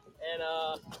 And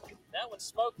that one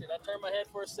smoked it. I turned my head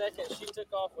for a second. She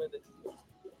took off with it.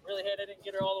 Really I didn't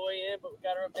get her all the way in, but we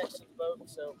got her up next to the boat.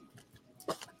 So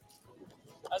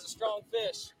that's a strong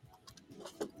fish.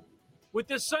 With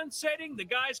the sun setting, the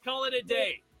guys call it a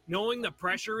day, knowing the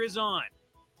pressure is on.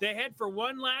 They head for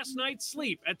one last night's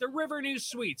sleep at the River Neuse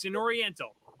Suites in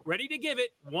Oriental, ready to give it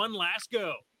one last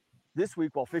go. This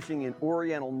week, while fishing in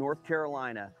Oriental, North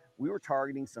Carolina, we were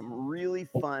targeting some really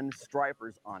fun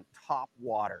stripers on top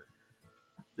water.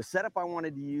 The setup I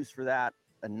wanted to use for that,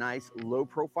 a nice low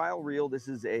profile reel. This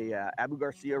is a Abu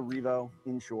Garcia Revo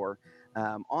inshore.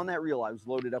 On that reel, I was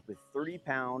loaded up with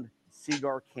 30-pound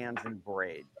Seaguar Kanzen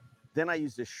braid. Then I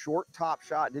used a short top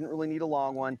shot, didn't really need a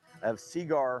long one, of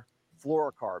Seaguar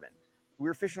fluorocarbon. We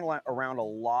were fishing around a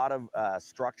lot of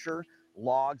structure,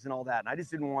 logs and all that, and I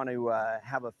just didn't want to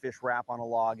have a fish wrap on a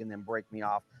log and then break me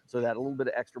off, so that a little bit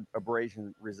of extra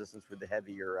abrasion resistance with the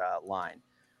heavier line.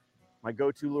 My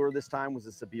go-to lure this time was a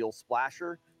Sebile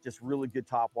Splasher, just really good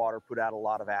top water, put out a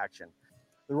lot of action.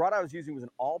 The rod I was using was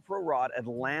an All-Pro rod,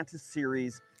 Atlantis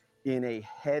series, in a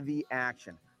heavy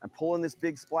action. I'm pulling this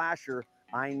big splasher.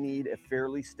 I need a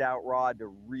fairly stout rod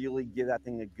to really give that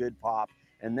thing a good pop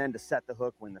and then to set the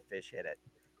hook when the fish hit it.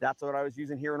 That's what I was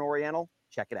using here in Oriental.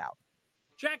 Check it out.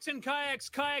 Jackson Kayak's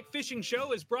Kayak Fishing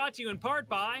Show is brought to you in part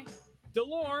by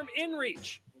DeLorme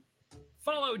InReach.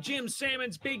 Follow Jim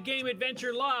Salmon's Big Game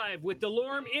Adventure live with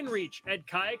DeLorme InReach at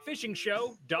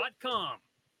kayakfishingshow.com.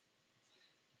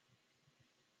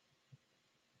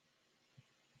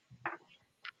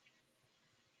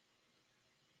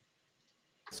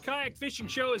 This Kayak Fishing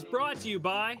Show is brought to you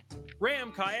by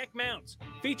Ram Kayak Mounts,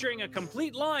 featuring a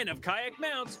complete line of kayak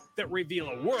mounts that reveal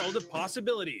a world of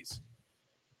possibilities.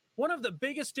 One of the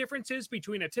biggest differences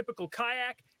between a typical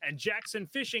kayak and Jackson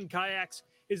fishing kayaks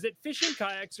is that fishing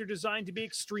kayaks are designed to be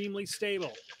extremely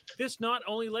stable. This not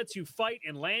only lets you fight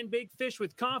and land big fish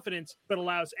with confidence, but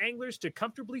allows anglers to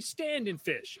comfortably stand and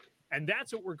fish. And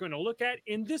that's what we're going to look at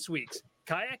in this week's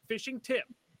Kayak Fishing Tip,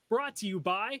 brought to you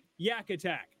by Yak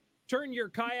Attack. Turn your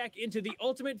kayak into the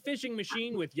ultimate fishing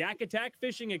machine with Yak Attack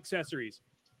fishing accessories.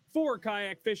 For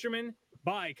kayak fishermen,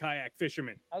 by kayak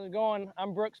fishermen. How's it going?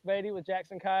 I'm Brooks Beatty with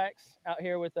Jackson Kayaks, out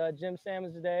here with Jim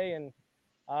Salmons today, and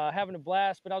having a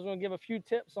blast. But I was going to give a few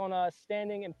tips on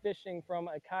standing and fishing from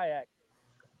a kayak.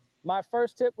 My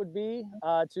first tip would be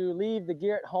to leave the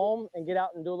gear at home and get out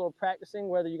and do a little practicing,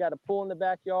 whether you got a pool in the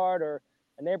backyard or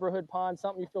a neighborhood pond,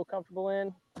 something you feel comfortable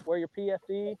in. Wear your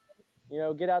PFD. You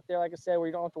know, get out there, like I said, where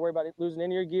you don't have to worry about losing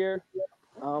any of your gear.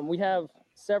 We have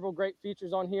several great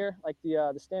features on here, like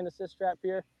the stand assist strap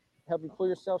here, to help you pull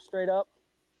yourself straight up.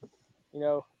 You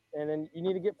know, and then you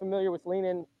need to get familiar with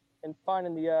leaning and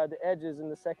finding the edges and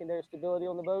the secondary stability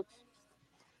on the boats.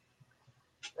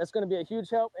 That's going to be a huge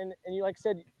help. And you, like I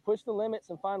said, push the limits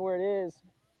and find where it is,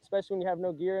 especially when you have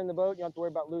no gear in the boat. You don't have to worry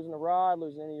about losing a rod,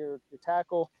 losing any of your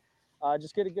tackle.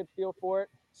 Just get a good feel for it.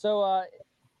 So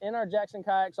in our Jackson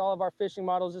Kayaks, all of our fishing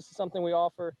models, this is something we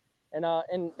offer.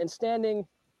 And standing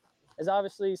is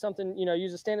obviously something, you know,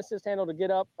 use a stand assist handle to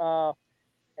get up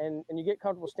and you get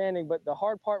comfortable standing. But the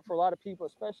hard part for a lot of people,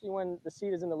 especially when the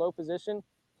seat is in the low position,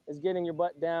 is getting your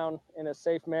butt down in a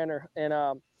safe manner.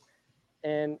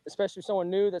 And especially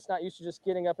someone new that's not used to just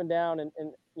getting up and down and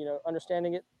you know,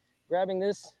 understanding it, grabbing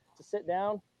this to sit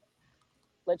down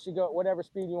lets you go at whatever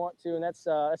speed you want to, and that's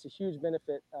a huge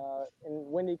benefit in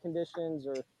windy conditions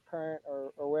or current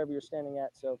or wherever you're standing at.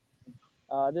 So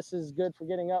this is good for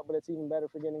getting up, but it's even better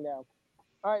for getting down.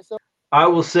 All right, so I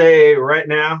will say right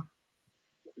now,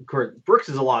 of course, Brooks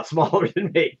is a lot smaller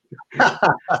than me.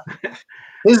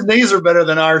 His knees are better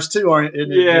than ours too, aren't they?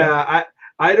 Yeah,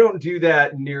 I don't do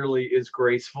that nearly as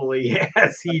gracefully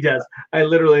as he does.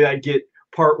 I get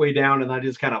partway down and I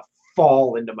just kind of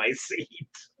fall into my seat.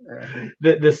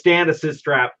 The stand assist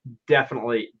strap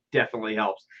definitely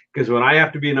helps, because when I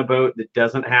have to be in a boat that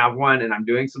doesn't have one and I'm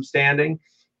doing some standing,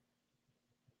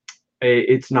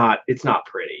 it's not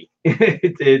pretty.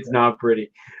 It's not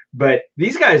pretty. But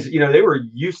these guys, you know, they were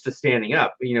used to standing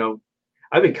up. You know,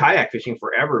 I've been kayak fishing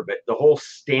forever, but the whole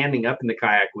standing up in the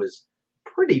kayak was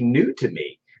pretty new to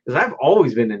me, because I've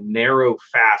always been in narrow,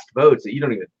 fast boats that you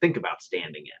don't even think about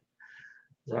standing in.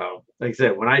 So, like I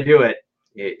said, when I do it,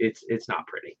 it's not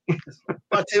pretty.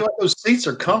 I tell you what, those seats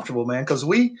are comfortable, man. Because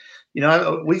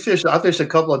I fished a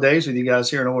couple of days with you guys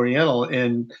here in Oriental,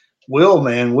 and Will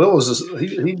was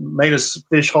he made us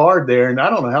fish hard there, and I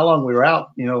don't know how long we were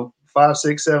out. You know, 5,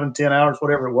 6, 7, 10 hours,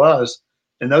 whatever it was,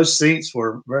 and those seats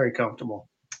were very comfortable.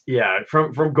 Yeah,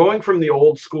 from going from the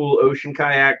old school ocean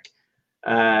kayak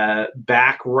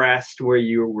backrest, where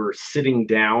you were sitting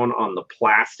down on the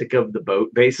plastic of the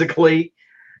boat basically,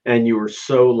 and you were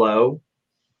so low.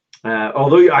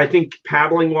 Although I think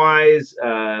paddling wise,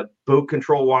 boat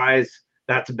control wise,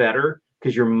 that's better,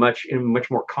 because you're in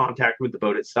much more contact with the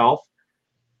boat itself.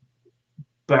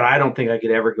 But I don't think I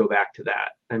could ever go back to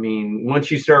that. I mean,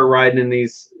 once you start riding in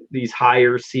these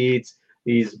higher seats,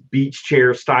 these beach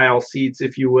chair style seats,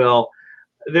 if you will,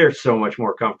 they're so much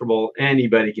more comfortable.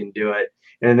 Anybody can do it.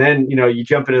 And then, you know, you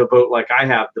jump into a boat like I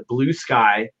have, the Blue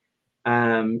Sky,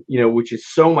 you know, which is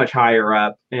so much higher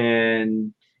up,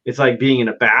 and it's like being in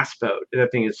a bass boat.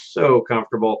 That thing is so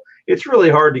comfortable. It's really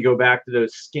hard to go back to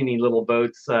those skinny little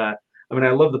boats. I mean,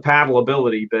 I love the paddle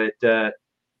ability, but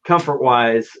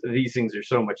comfort-wise, these things are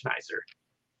so much nicer.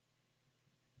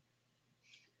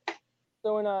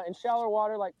 So in shallower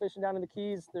water, like fishing down in the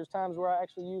Keys, there's times where I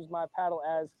actually use my paddle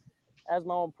as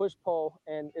my own push pole,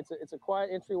 and it's a quiet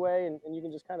entryway, and you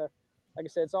can just kind of, like I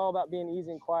said, it's all about being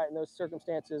easy and quiet in those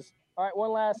circumstances. All right,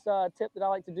 one last tip that I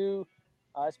like to do,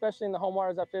 especially in the home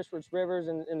waters I fish, where it's rivers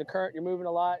and in the current, you're moving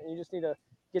a lot, and you just need to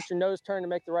get your nose turned to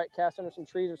make the right cast under some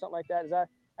trees or something like that, is I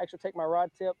actually take my rod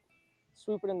tip,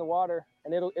 swoop it in the water,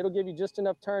 and it'll give you just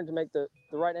enough turn to make the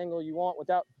right angle you want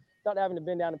without having to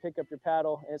bend down and pick up your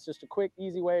paddle. And it's just a quick,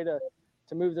 easy way to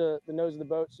move the nose of the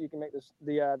boat so you can make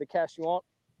the cast you want.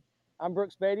 I'm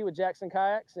Brooks Beatty with Jackson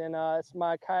Kayaks, and it's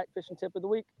my kayak fishing tip of the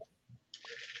week.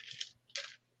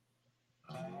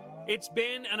 It's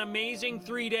been an amazing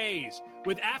 3 days.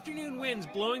 With afternoon winds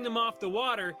blowing them off the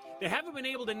water, they haven't been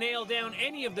able to nail down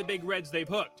any of the big reds they've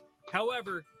hooked.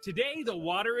 However, today the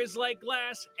water is like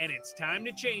glass, and it's time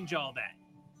to change all that.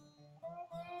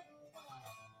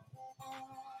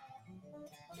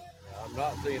 I'm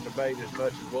not seeing the bait as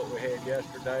much as what we had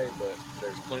yesterday, but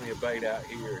there's plenty of bait out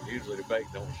here, and usually the bait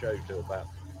don't show till about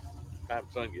the time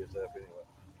the sun gets up anyway.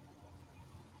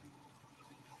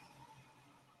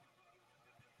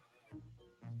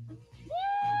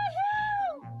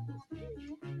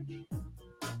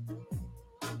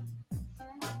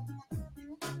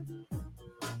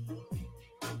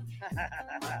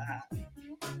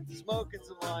 Smoking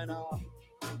some line off.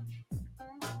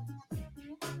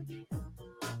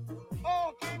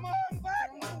 Oh, came on back.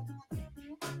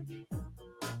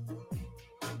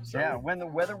 Yeah, when the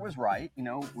weather was right, you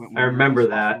know. When I remember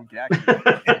that.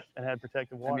 And had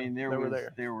protective water. I mean, there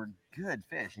were good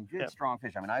fish and good strong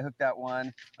fish. I mean, I hooked that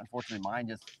one. Unfortunately, mine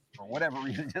just, for whatever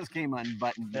reason, just came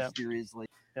unbuttoned mysteriously.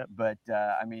 But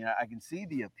I mean, I can see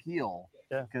the appeal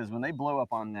because when they blow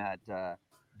up on that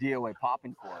DOA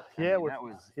popping cork, that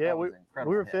was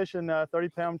incredible. We were fishing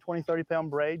 20-30 pound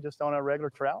braid just on our regular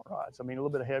trout rods. I mean, a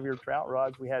little bit of heavier trout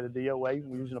rods. We had a DOA.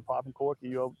 We were using a popping cork, a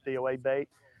DOA bait,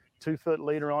 2-foot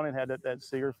leader on it, had that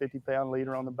Seager 50-pound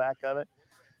leader on the back of it.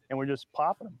 And we're just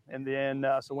popping them. And then,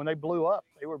 so when they blew up,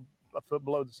 they were a foot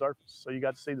below the surface. So you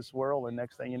got to see the swirl, and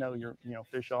next thing you know, you're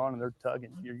fish on, and they're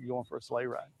tugging. You're going for a sleigh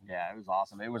ride. Yeah, it was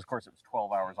awesome. It was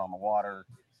 12 hours on the water,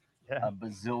 a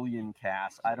bazillion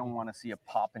casts. I don't want to see a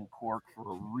popping cork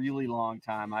for a really long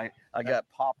time. I got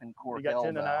popping cork. You got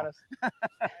tendonitis?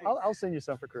 I'll send you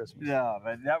some for Christmas. No,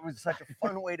 but that was such a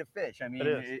fun way to fish. I mean,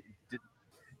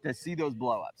 to see those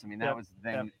blow-ups. I mean, that was the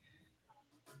thing.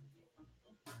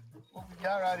 What we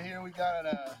got right here, we got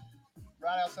it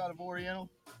right outside of Oriental.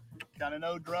 Got an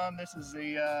old drum. This is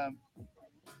the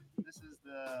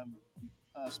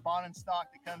spawning stock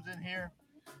that comes in here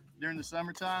during the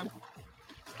summertime.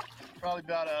 Probably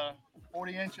about a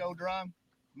 40-inch old drum,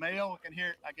 male. I can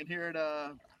hear it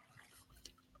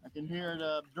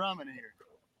drumming in here.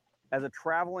 As a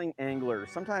traveling angler,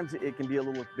 sometimes it can be a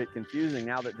little bit confusing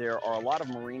now that there are a lot of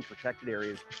marine protected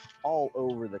areas all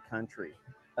over the country.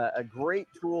 A great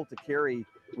tool to carry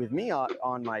with me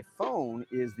on my phone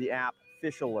is the app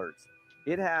Fish Alerts.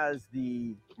 It has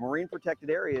the marine protected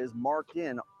areas marked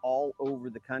in all over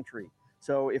the country.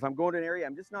 So if I'm going to an area,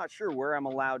 I'm just not sure where I'm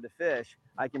allowed to fish,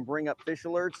 I can bring up Fish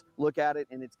Alerts, look at it,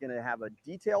 and it's going to have a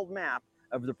detailed map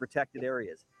of the protected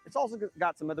areas. It's also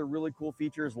got some other really cool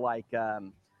features like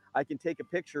I can take a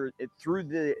picture through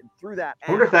that app.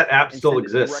 I wonder if that app still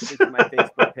exists. Directly to my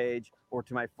Facebook page or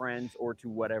to my friends or to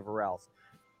whatever else.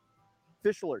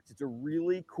 Fish Alerts, it's a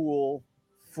really cool,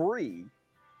 free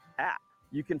app.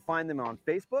 You can find them on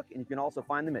Facebook, and you can also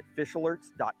find them at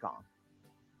fishalerts.com.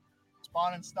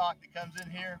 Spawning stock that comes in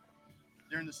here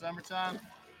during the summertime.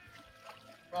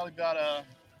 Probably about a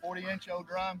 40-inch old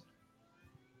drum.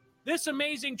 This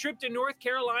amazing trip to North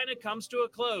Carolina comes to a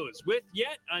close with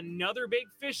yet another big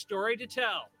fish story to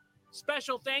tell.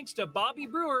 Special thanks to Bobby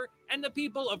Brewer and the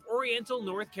people of Oriental,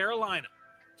 North Carolina.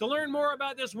 To learn more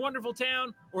about this wonderful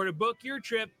town or to book your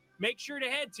trip, make sure to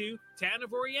head to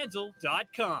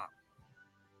townoforiental.com.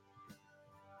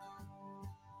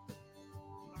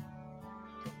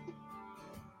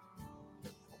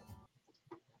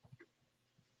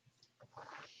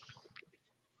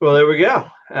 Well, there we go.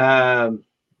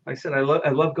 Like I said, I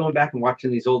love going back and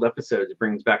watching these old episodes. It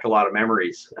brings back a lot of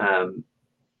memories.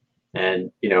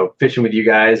 And fishing with you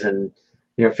guys, and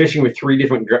fishing with three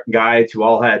different guides who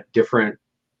all had different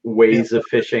ways of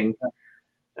fishing.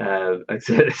 Like I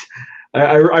said,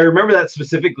 I remember that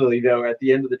specifically. At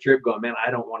the end of the trip, going, man, I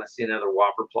don't want to see another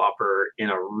whopper plopper in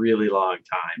a really long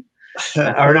time.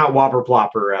 or not whopper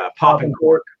plopper, pop and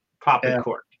cork, pop and Yeah.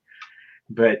 cork.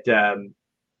 But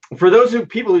for those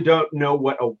people who don't know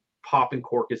what a pop and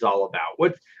cork is all about,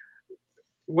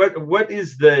 what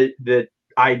is the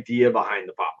idea behind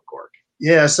the pop and cork?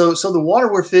 Yeah, so the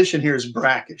water we're fishing here is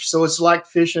brackish, so it's like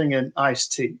fishing in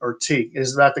iced tea, or tea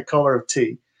is about the color of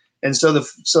tea, and so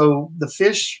the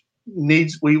fish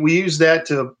needs, we use that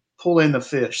to pull in the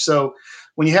fish. So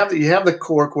when you have the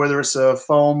cork, whether it's a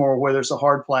foam or whether it's a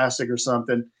hard plastic or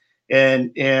something,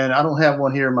 and I don't have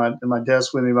one here in my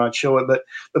desk with me, but I'd show it. But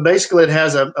basically, it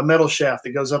has a metal shaft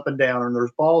that goes up and down, and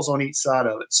there's balls on each side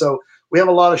of it. So we have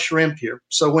a lot of shrimp here.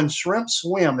 So when shrimp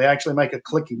swim, they actually make a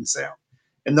clicking sound.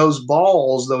 And those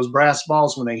balls, those brass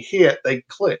balls, when they hit, they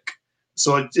click.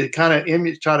 So it kind of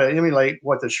try to emulate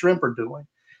what the shrimp are doing.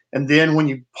 And then when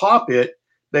you pop it,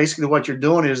 basically what you're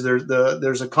doing is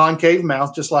there's a concave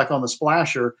mouth, just like on the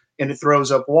splasher, and it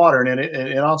throws up water.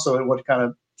 And also what kind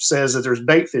of says that there's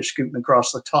bait fish scooting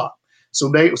across the top. So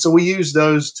we use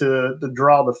those to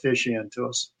draw the fish in to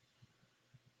us.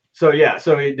 So yeah,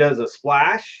 so it does a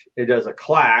splash, it does a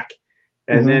clack,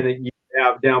 and then you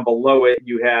have down below it,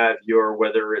 you have your,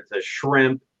 whether it's a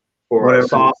shrimp or Whatever. a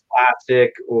soft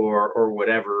plastic or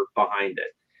whatever behind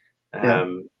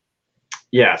it.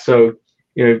 Yeah. So,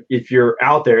 if you're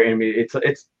out there, I mean, it's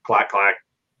clack, clack,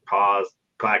 pause,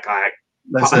 clack, clack.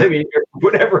 That's I it. mean,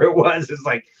 whatever it was, it's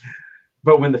like,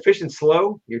 but when the fishing's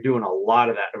slow, you're doing a lot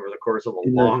of that over the course of a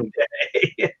long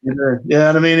day. Yeah,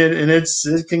 and I mean,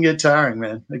 it can get tiring,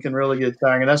 man. It can really get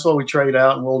tiring, and that's why we trade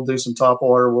out, and we'll do some top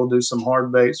water, we'll do some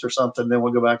hard baits or something, then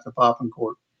we'll go back to pop and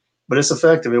cork. But it's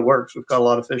effective. It works. We've got a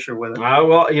lot of fisher with it.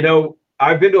 Well,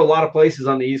 I've been to a lot of places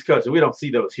on the East Coast, and we don't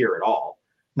see those here at all.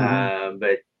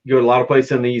 But you go to a lot of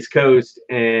places on the East Coast,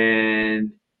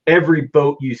 and every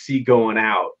boat you see going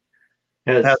out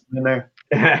has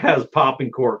pop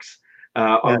and corks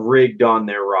rigged on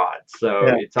their rods. So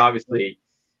it's obviously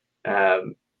a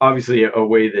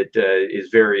way that is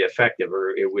very effective,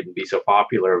 or it wouldn't be so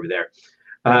popular over there.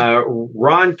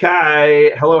 Ron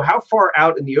Kai, hello. How far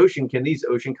out in the ocean can these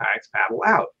ocean kayaks paddle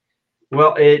out?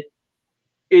 Well,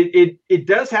 it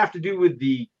does have to do with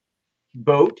the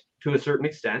boat to a certain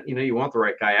extent. You want the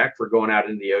right kayak for going out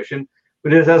into the ocean,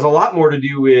 but it has a lot more to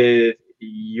do with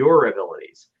your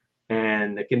abilities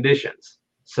and the conditions.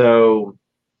 So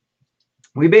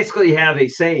we basically have a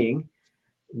saying: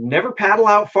 never paddle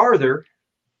out farther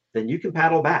than you can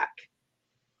paddle back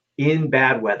in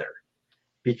bad weather,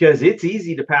 because it's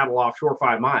easy to paddle offshore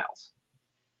 5 miles,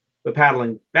 but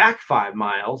paddling back 5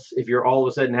 miles, if you're all of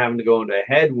a sudden having to go into a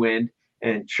headwind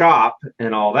and chop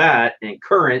and all that and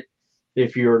current,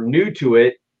 if you're new to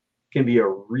it, can be a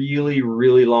really,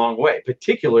 really long way,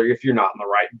 particularly if you're not in the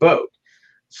right boat.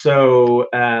 So,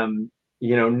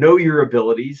 know your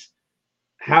abilities,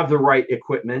 have the right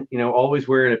equipment, always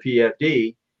wearing a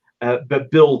PFD,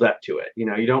 but build up to it.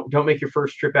 You don't make your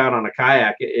first trip out on a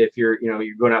kayak if you're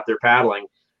going out there paddling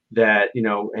that,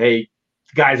 hey,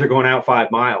 guys are going out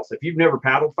 5 miles. If you've never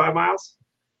paddled 5 miles,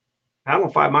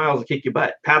 paddling 5 miles will kick your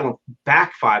butt. Paddling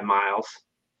back 5 miles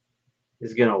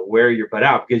is going to wear your butt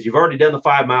out, because you've already done the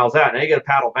 5 miles out. Now you got to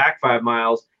paddle back 5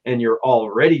 miles, and you're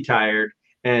already tired,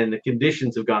 and the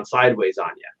conditions have gone sideways on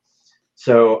you.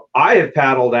 So I have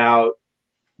paddled out,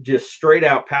 just straight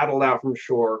out paddled out from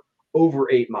shore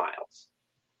over 8 miles,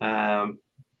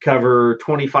 cover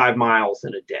 25 miles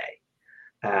in a day.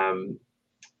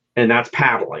 And that's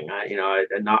paddling,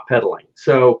 and not pedaling.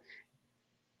 So,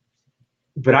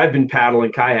 but I've been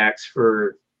paddling kayaks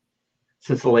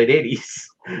since the late 80s.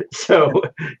 So,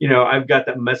 I've got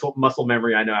that muscle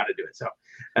memory. I know how to do it. So,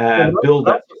 build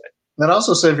up to it. And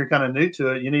also say, if you're kind of new to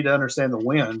it, you need to understand the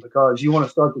wind, because you want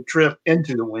to start the trip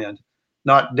into the wind,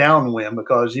 not downwind,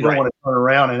 because you don't want to turn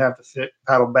around and have to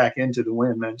paddle back into the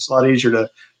wind, man. It's a lot easier to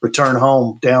return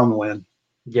home downwind.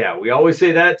 Yeah, we always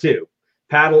say that too.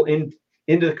 Paddle into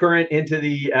the current, into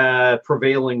the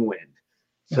prevailing wind.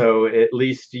 So at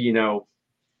least, you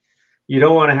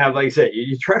don't want to have, like I said,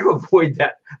 you try to avoid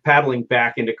that paddling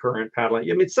back into current paddling.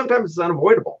 I mean, sometimes it's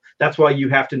unavoidable. That's why you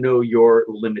have to know your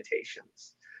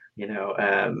limitations.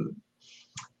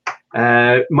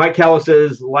 Mike Callow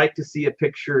says, like to see a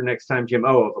picture next time, Jim.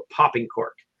 Oh, of a popping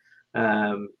cork.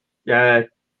 I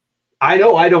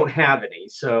know I don't have any,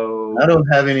 so I don't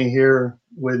have any here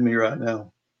with me right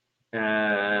now.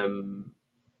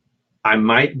 I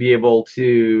might be able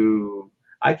to.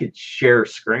 I could share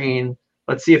screen.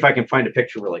 Let's see if I can find a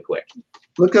picture really quick.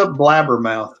 Look up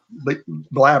blabbermouth,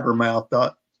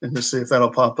 blabbermouth, and just see if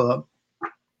that'll pop up.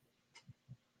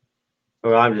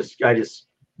 Well, I just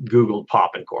Googled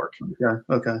pop and cork.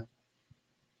 Okay.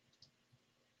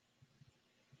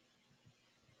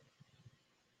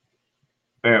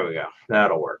 There we go.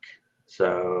 That'll work.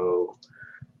 So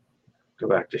go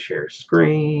back to share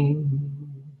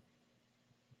screen.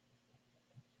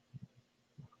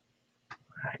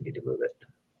 I need to move it.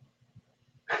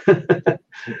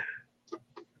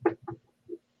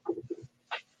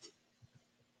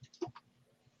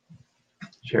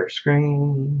 Share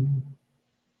screen.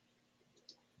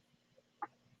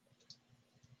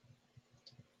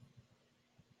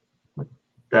 What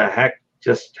the heck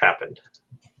just happened?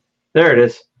 There it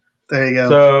is. There you go.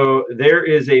 So there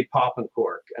is a pop and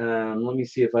cork. Let me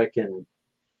see if I can.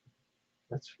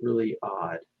 That's really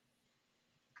odd.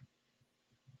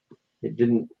 It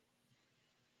didn't.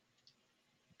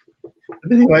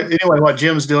 Anyway, while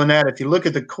Jim's doing that, if you look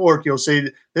at the cork, you'll see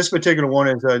that this particular one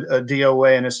is a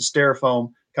DOA, and it's a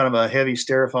styrofoam, kind of a heavy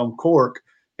styrofoam cork.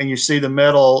 And you see the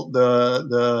metal,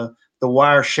 the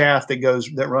wire shaft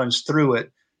that runs through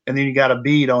it, and then you got a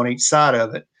bead on each side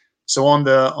of it. So on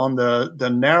the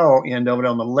narrow end of it,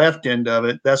 on the left end of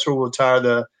it, that's where we'll tie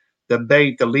the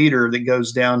bait, the leader that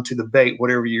goes down to the bait,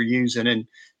 whatever you're using, and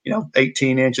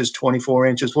 18 inches, 24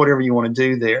 inches, whatever you want to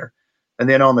do there. And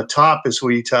then on the top is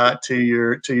where you tie it to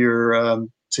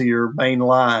your main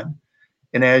line.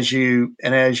 And as you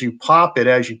pop it,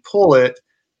 as you pull it,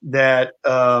 that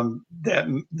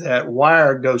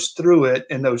wire goes through it,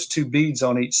 and those two beads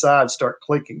on each side start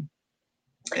clicking.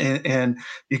 And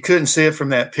you couldn't see it from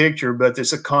that picture, but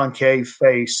there's a concave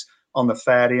face on the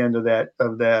fat end of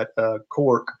that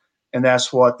cork, and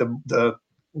that's what the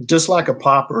just like a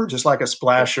popper, just like a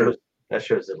splasher. That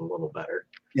shows it a little better.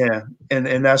 Yeah,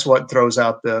 and that's what throws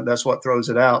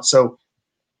it out. So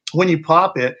when you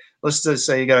pop it, let's just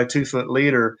say you got a 2-foot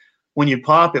leader. When you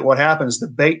pop it, what happens? The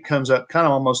bait comes up kind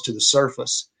of almost to the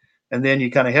surface, and then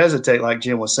you kind of hesitate, like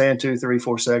Jim was saying, 2, 3,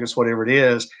 4 seconds, whatever it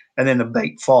is, and then the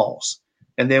bait falls.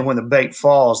 And then when the bait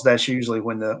falls, that's usually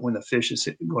when the fish is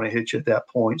going to hit you at that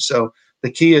point. So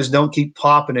the key is don't keep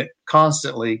popping it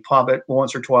constantly. Pop it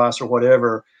once or twice or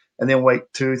whatever, and then wait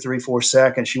 2, 3, 4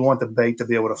 seconds. You want the bait to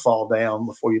be able to fall down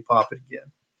before you pop it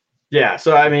again. Yeah.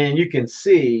 So, I mean, you can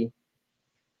see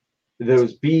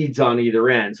those beads on either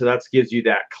end. So that gives you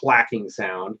that clacking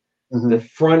sound. Mm-hmm. The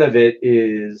front of it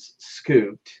is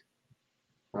scooped.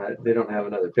 They don't have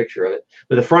another picture of it,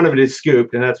 but the front of it is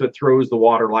scooped, and that's what throws the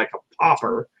water like a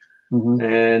popper.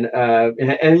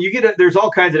 Mm-hmm. And you get there's all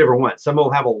kinds of different ones. Some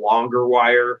will have a longer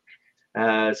wire.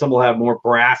 Some will have more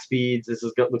brass beads. This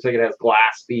looks like it has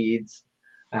glass beads.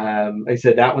 Like I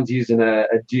said, that one's using a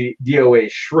DOA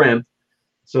shrimp.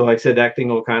 So like I said, that thing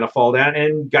will kind of fall down,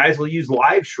 and guys will use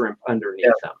live shrimp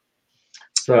underneath them.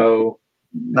 So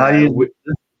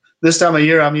this time of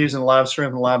year, I'm using live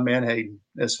shrimp and live menhaden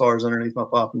as far as underneath my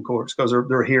popping corks, because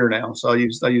they're here now. So I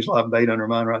use live bait under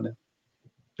mine right now.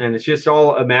 And it's just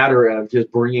all a matter of just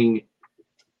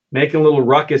making a little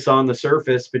ruckus on the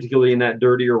surface, particularly in that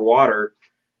dirtier water,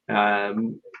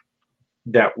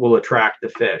 that will attract the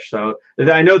fish. So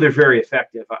I know they're very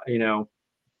effective. I know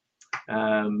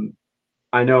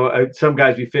some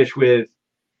guys we fish with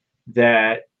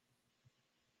that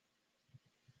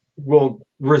will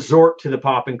resort to the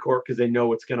pop and cork because they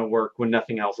know it's going to work when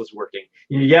nothing else is working.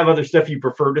 You have other stuff you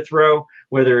prefer to throw,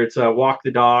 whether it's a walk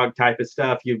the dog type of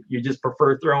stuff. You just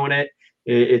prefer throwing it.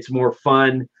 It's more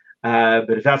fun. But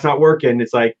if that's not working,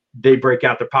 it's like they break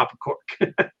out their pop and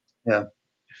cork. Yeah.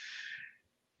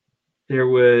 There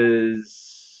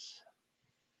was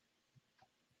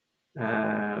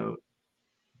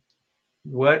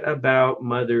what about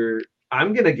Mother?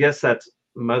 I'm gonna guess that's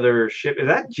Mother Ship. Is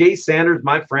that Jay Sanders,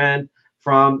 my friend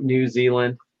from New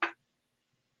Zealand?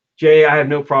 Jay, I have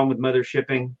no problem with Mother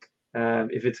Shipping.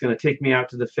 If it's going to take me out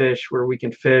to the fish where we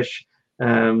can fish,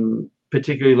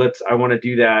 particularly I want to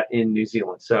do that in New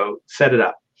Zealand. So set it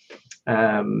up.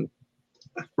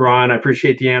 Ron, I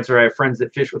appreciate the answer. I have friends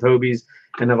that fish with Hobies,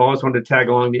 and I've always wanted to tag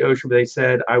along the ocean, but they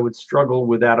said I would struggle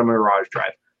without a Mirage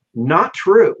Drive. Not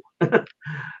true.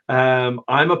 I'm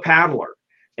a paddler.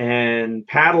 And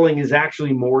paddling is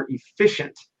actually more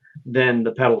efficient than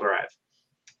the pedal drive.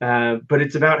 But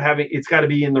it's about it's got to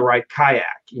be in the right kayak,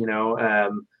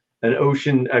 an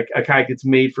ocean, a kayak that's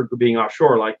made for being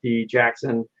offshore, like the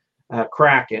Jackson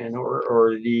Kraken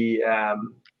or the,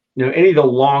 any of the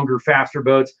longer, faster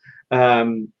boats.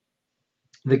 The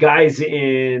guys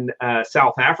in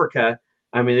South Africa,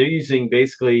 I mean, they're using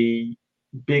basically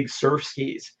big surf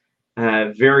skis.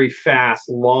 Very fast,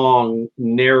 long,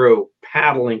 narrow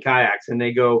paddling kayaks, and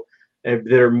they go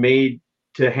that are made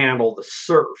to handle the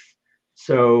surf.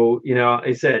 So,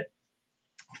 I said,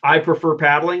 I prefer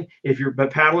paddling.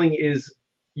 But paddling is,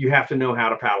 you have to know how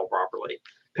to paddle properly.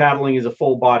 Paddling is a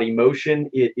full body motion.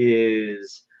 It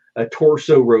is a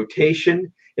torso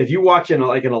rotation. If you watch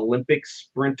like an Olympic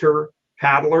sprinter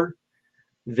paddler,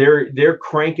 they're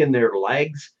cranking their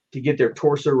legs to get their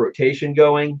torso rotation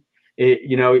going.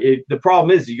 The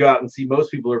problem is you go out and see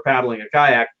most people who are paddling a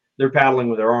kayak, they're paddling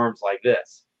with their arms like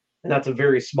this. And that's a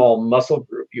very small muscle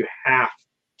group. You have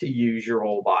to use your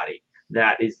whole body.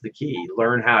 That is the key.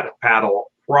 Learn how to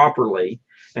paddle properly,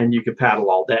 and you can paddle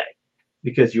all day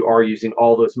because you are using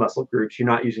all those muscle groups. You're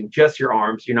not using just your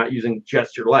arms. You're not using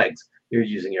just your legs. You're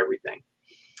using everything.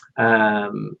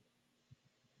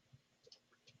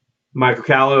 Michael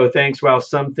Callow, thanks. Wow,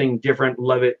 something different.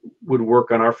 Love it. Would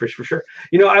work on our fish for sure.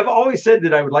 I've always said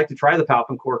that I would like to try the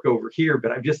Palpin cork over here,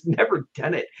 but I've just never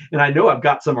done it. And I know I've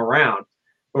got some around,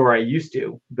 or I used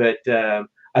to. But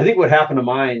I think what happened to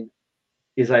mine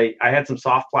is I had some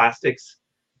soft plastics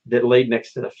that laid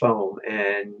next to the foam,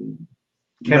 and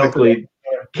chemically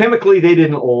they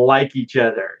didn't like each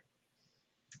other.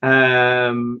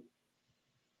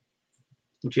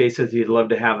 Jay says he'd love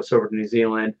to have us over to New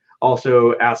Zealand.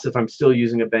 Also asks if I'm still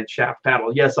using a bent shaft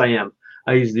paddle. Yes, I am.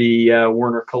 I use the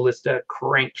Werner Callista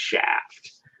crankshaft.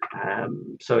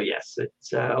 So yes,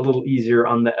 it's a little easier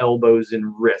on the elbows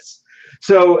and wrists.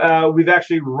 So we've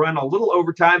actually run a little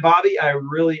over time, Bobby. I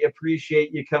really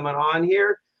appreciate you coming on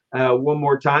here. One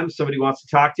more time, if somebody wants to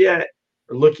talk to you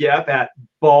or look you up at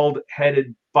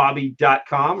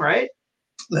baldheadedbobby.com, right?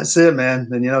 That's it, man.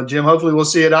 And, Jim, hopefully we'll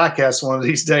see you at ICAST one of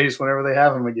these days whenever they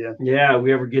have them again. Yeah,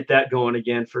 we ever get that going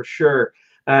again for sure.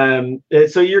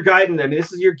 So you're guiding them.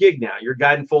 This is your gig now. You're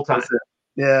guiding full time.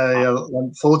 Yeah,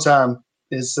 full time.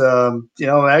 It's,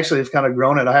 actually I've kind of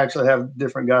grown it. I actually have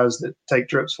different guys that take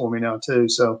trips for me now too.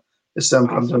 So it's done,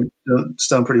 awesome. It's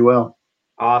done pretty well.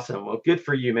 Awesome. Well, good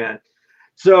for you, man.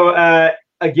 So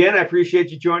again, I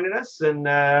appreciate you joining us, and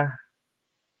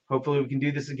hopefully we can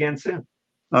do this again soon.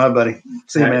 All right, buddy.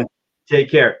 See you, man. Take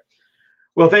care.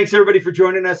 Well, thanks everybody for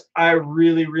joining us. I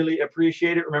really, really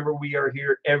appreciate it. Remember, we are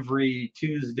here every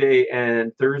Tuesday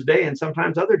and Thursday, and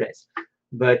sometimes other days,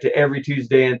 but every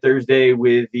Tuesday and Thursday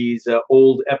with these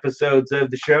old episodes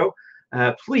of the show.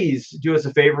 Please do us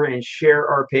a favor and share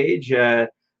our page,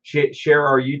 share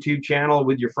our YouTube channel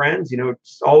with your friends.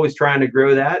 Just always trying to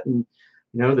grow that. And,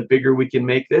 the bigger we can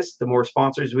make this, the more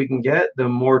sponsors we can get, the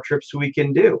more trips we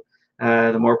can do.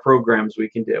 The more programs we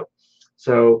can do.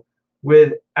 So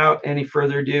without any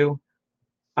further ado,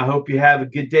 I hope you have a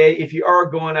good day. If you are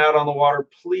going out on the water,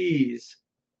 please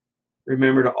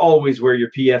remember to always wear your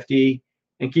PFD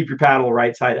and keep your paddle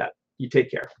right side up. You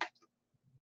take care.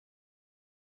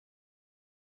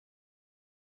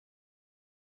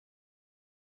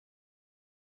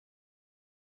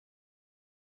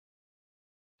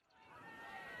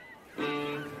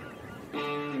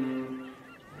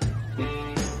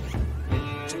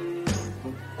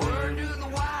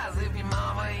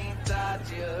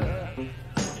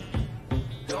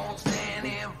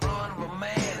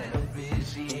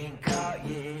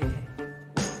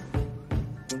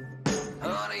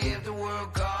 Honey, if the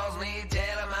world calls me,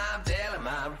 tell him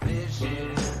I'm fishing.